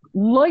are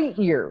light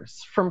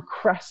years from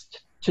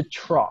crest to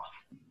trough.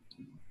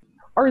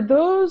 are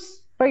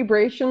those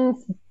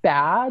vibrations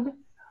bad?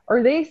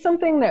 Are they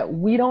something that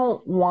we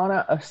don't want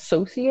to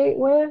associate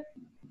with?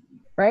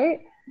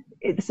 Right?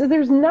 So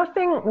there's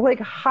nothing like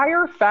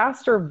higher,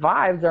 faster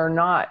vibes are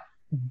not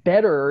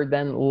better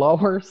than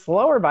lower,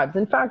 slower vibes.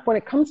 In fact, when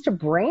it comes to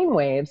brain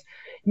waves,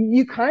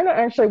 you kind of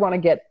actually want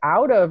to get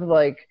out of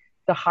like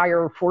the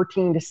higher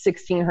 14 to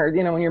 16 hertz.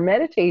 You know, when you're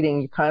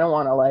meditating, you kind of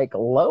want to like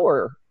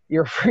lower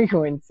your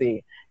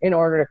frequency in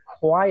order to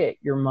quiet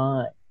your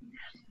mind.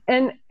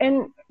 And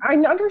I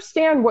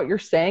understand what you're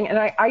saying. And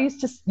I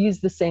used to use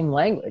the same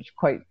language,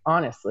 quite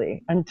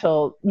honestly,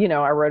 until, you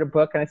know, I wrote a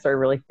book and I started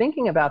really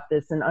thinking about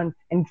this and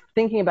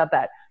thinking about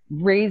that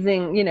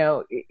raising, you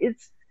know,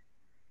 it's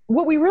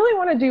what we really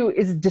want to do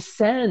is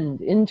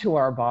descend into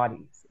our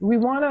bodies. We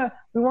want to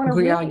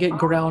really get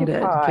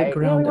grounded.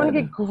 You know, we want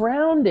to get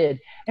grounded,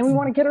 and we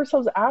want to get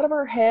ourselves out of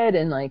our head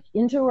and like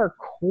into our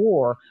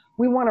core.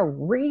 We want to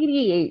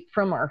radiate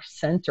from our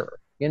center.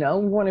 You know,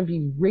 we want to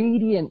be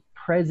radiant,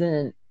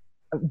 present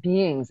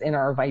beings in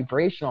our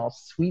vibrational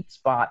sweet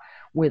spot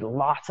with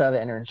lots of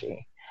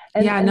energy.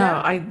 Thank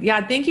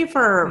you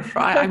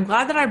I'm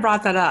glad that I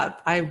brought that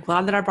up. I'm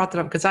glad that I brought that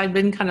up because I've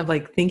been kind of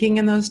like thinking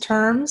in those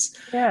terms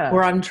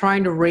where I'm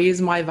trying to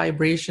raise my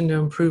vibration to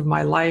improve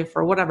my life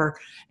or whatever.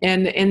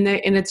 And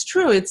it's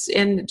true. It's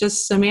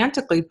just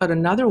semantically put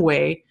another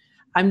way.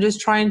 I'm just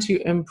trying to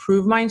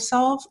improve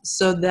myself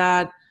so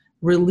that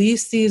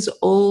release these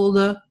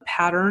old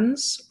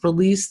patterns,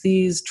 release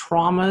these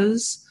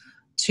traumas,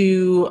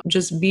 to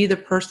just be the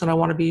person I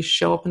want to be,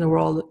 show up in the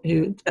world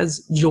who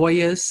as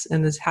joyous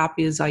and as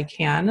happy as I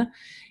can.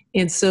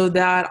 And so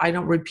that I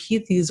don't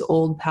repeat these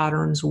old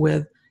patterns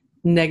with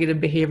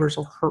negative behaviors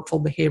or hurtful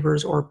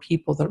behaviors or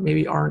people that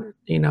maybe aren't,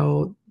 you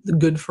know,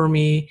 good for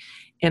me.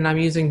 And I'm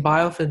using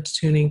biofield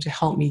tuning to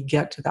help me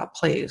get to that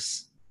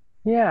place.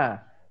 Yeah.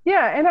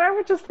 Yeah. And I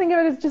would just think of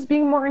it as just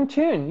being more in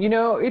tune. You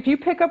know, if you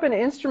pick up an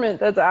instrument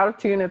that's out of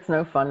tune, it's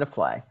no fun to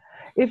play.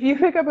 If you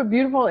pick up a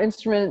beautiful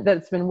instrument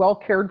that's been well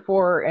cared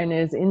for and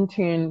is in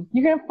tune,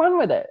 you can have fun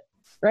with it,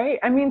 right?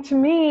 I mean, to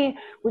me,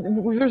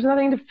 there's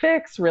nothing to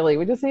fix, really.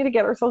 We just need to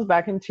get ourselves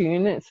back in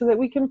tune so that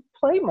we can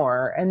play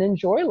more and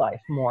enjoy life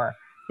more.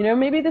 You know,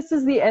 maybe this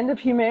is the end of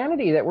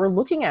humanity that we're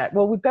looking at.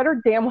 Well, we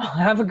better damn well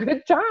have a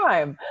good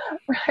time,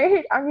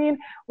 right? I mean,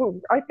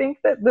 I think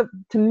that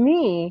to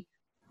me,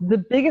 the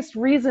biggest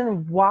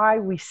reason why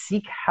we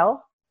seek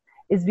health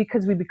is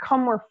because we become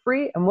more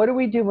free. And what do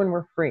we do when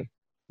we're free?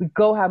 We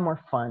go have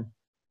more fun.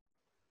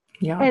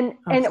 Yeah.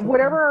 And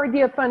whatever our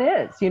idea of fun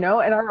is, you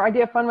know, and our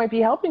idea of fun might be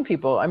helping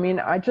people. I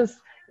mean, I just,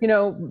 you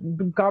know,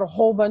 got a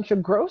whole bunch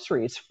of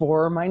groceries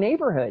for my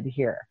neighborhood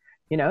here,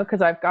 you know,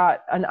 because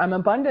I'm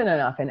abundant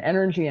enough in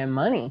energy and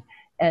money.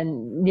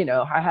 And, you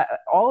know, I have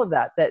all of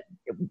that,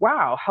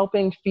 wow,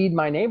 helping feed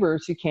my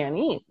neighbors who can't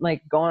eat,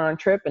 like going on a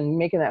trip and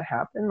making that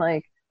happen,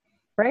 like,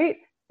 right?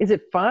 Is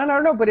it fun? I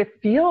don't know, but it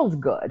feels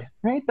good,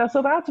 right?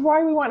 So that's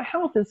why we want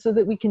health, is so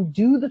that we can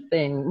do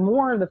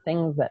more of the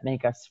things that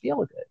make us feel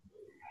good.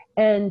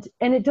 And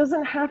it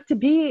doesn't have to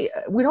be,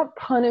 we don't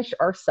punish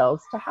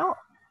ourselves to health.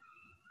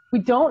 We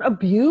don't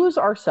abuse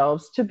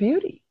ourselves to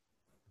beauty.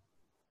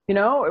 You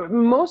know,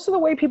 most of the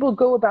way people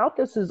go about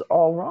this is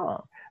all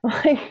wrong.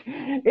 Like,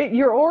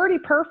 you're already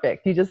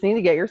perfect. You just need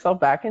to get yourself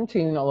back in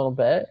tune a little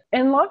bit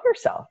and love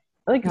yourself.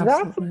 Like,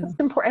 absolutely. That's what's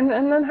important.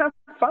 And then have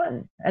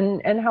fun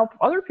and help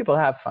other people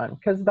have fun,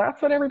 because that's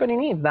what everybody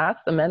needs.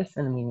 That's the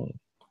medicine we need.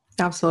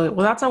 Absolutely.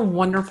 Well, that's a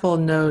wonderful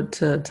note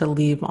to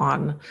leave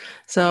on.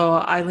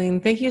 So,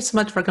 Eileen, thank you so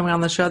much for coming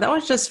on the show. That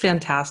was just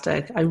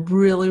fantastic. I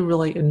really,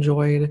 really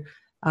enjoyed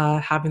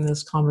having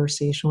this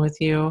conversation with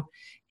you,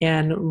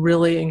 and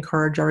really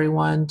encourage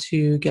everyone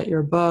to get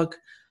your book,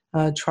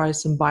 try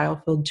some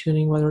biofield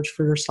tuning, whether it's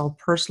for yourself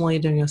personally,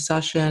 doing a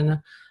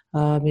session,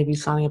 maybe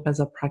signing up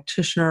as a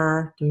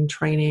practitioner, doing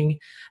training.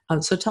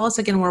 So tell us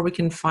again where we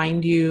can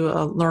find you,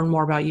 learn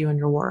more about you and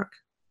your work.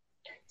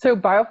 So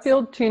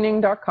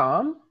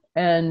biofieldtuning.com,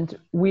 and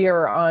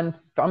I'm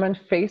on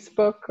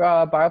Facebook,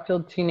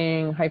 Biofield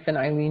Tuning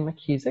Eileen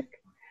McKusick,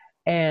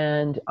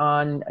 and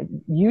on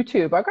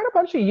YouTube. I've got a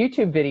bunch of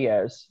YouTube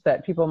videos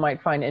that people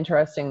might find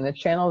interesting. The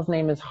channel's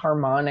name is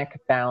Harmonic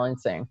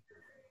Balancing,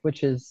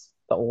 which is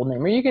the old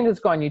name. Or you can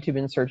just go on YouTube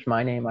and search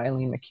my name,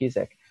 Eileen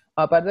McKusick.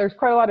 But there's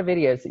quite a lot of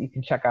videos that you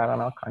can check out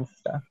on all kinds of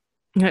stuff.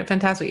 Right,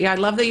 fantastic. Yeah, I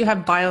love that you have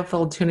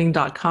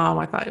biofieldtuning.com.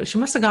 I thought she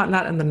must have gotten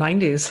that in the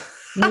 90s.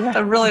 Yeah,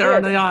 really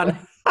early on.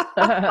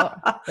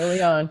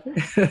 Early on.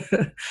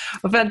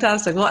 Well,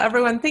 fantastic. Well,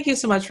 everyone, thank you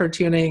so much for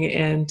tuning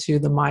in to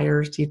the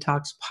Myers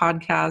Detox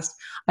podcast.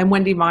 I'm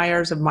Wendy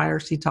Myers of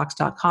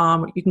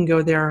MyersDetox.com. You can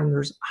go there and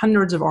there's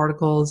hundreds of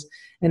articles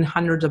and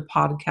hundreds of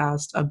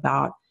podcasts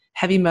about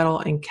heavy metal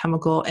and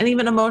chemical and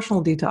even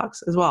emotional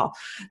detox as well.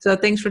 So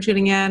thanks for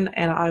tuning in,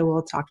 and I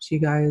will talk to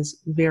you guys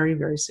very,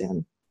 very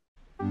soon.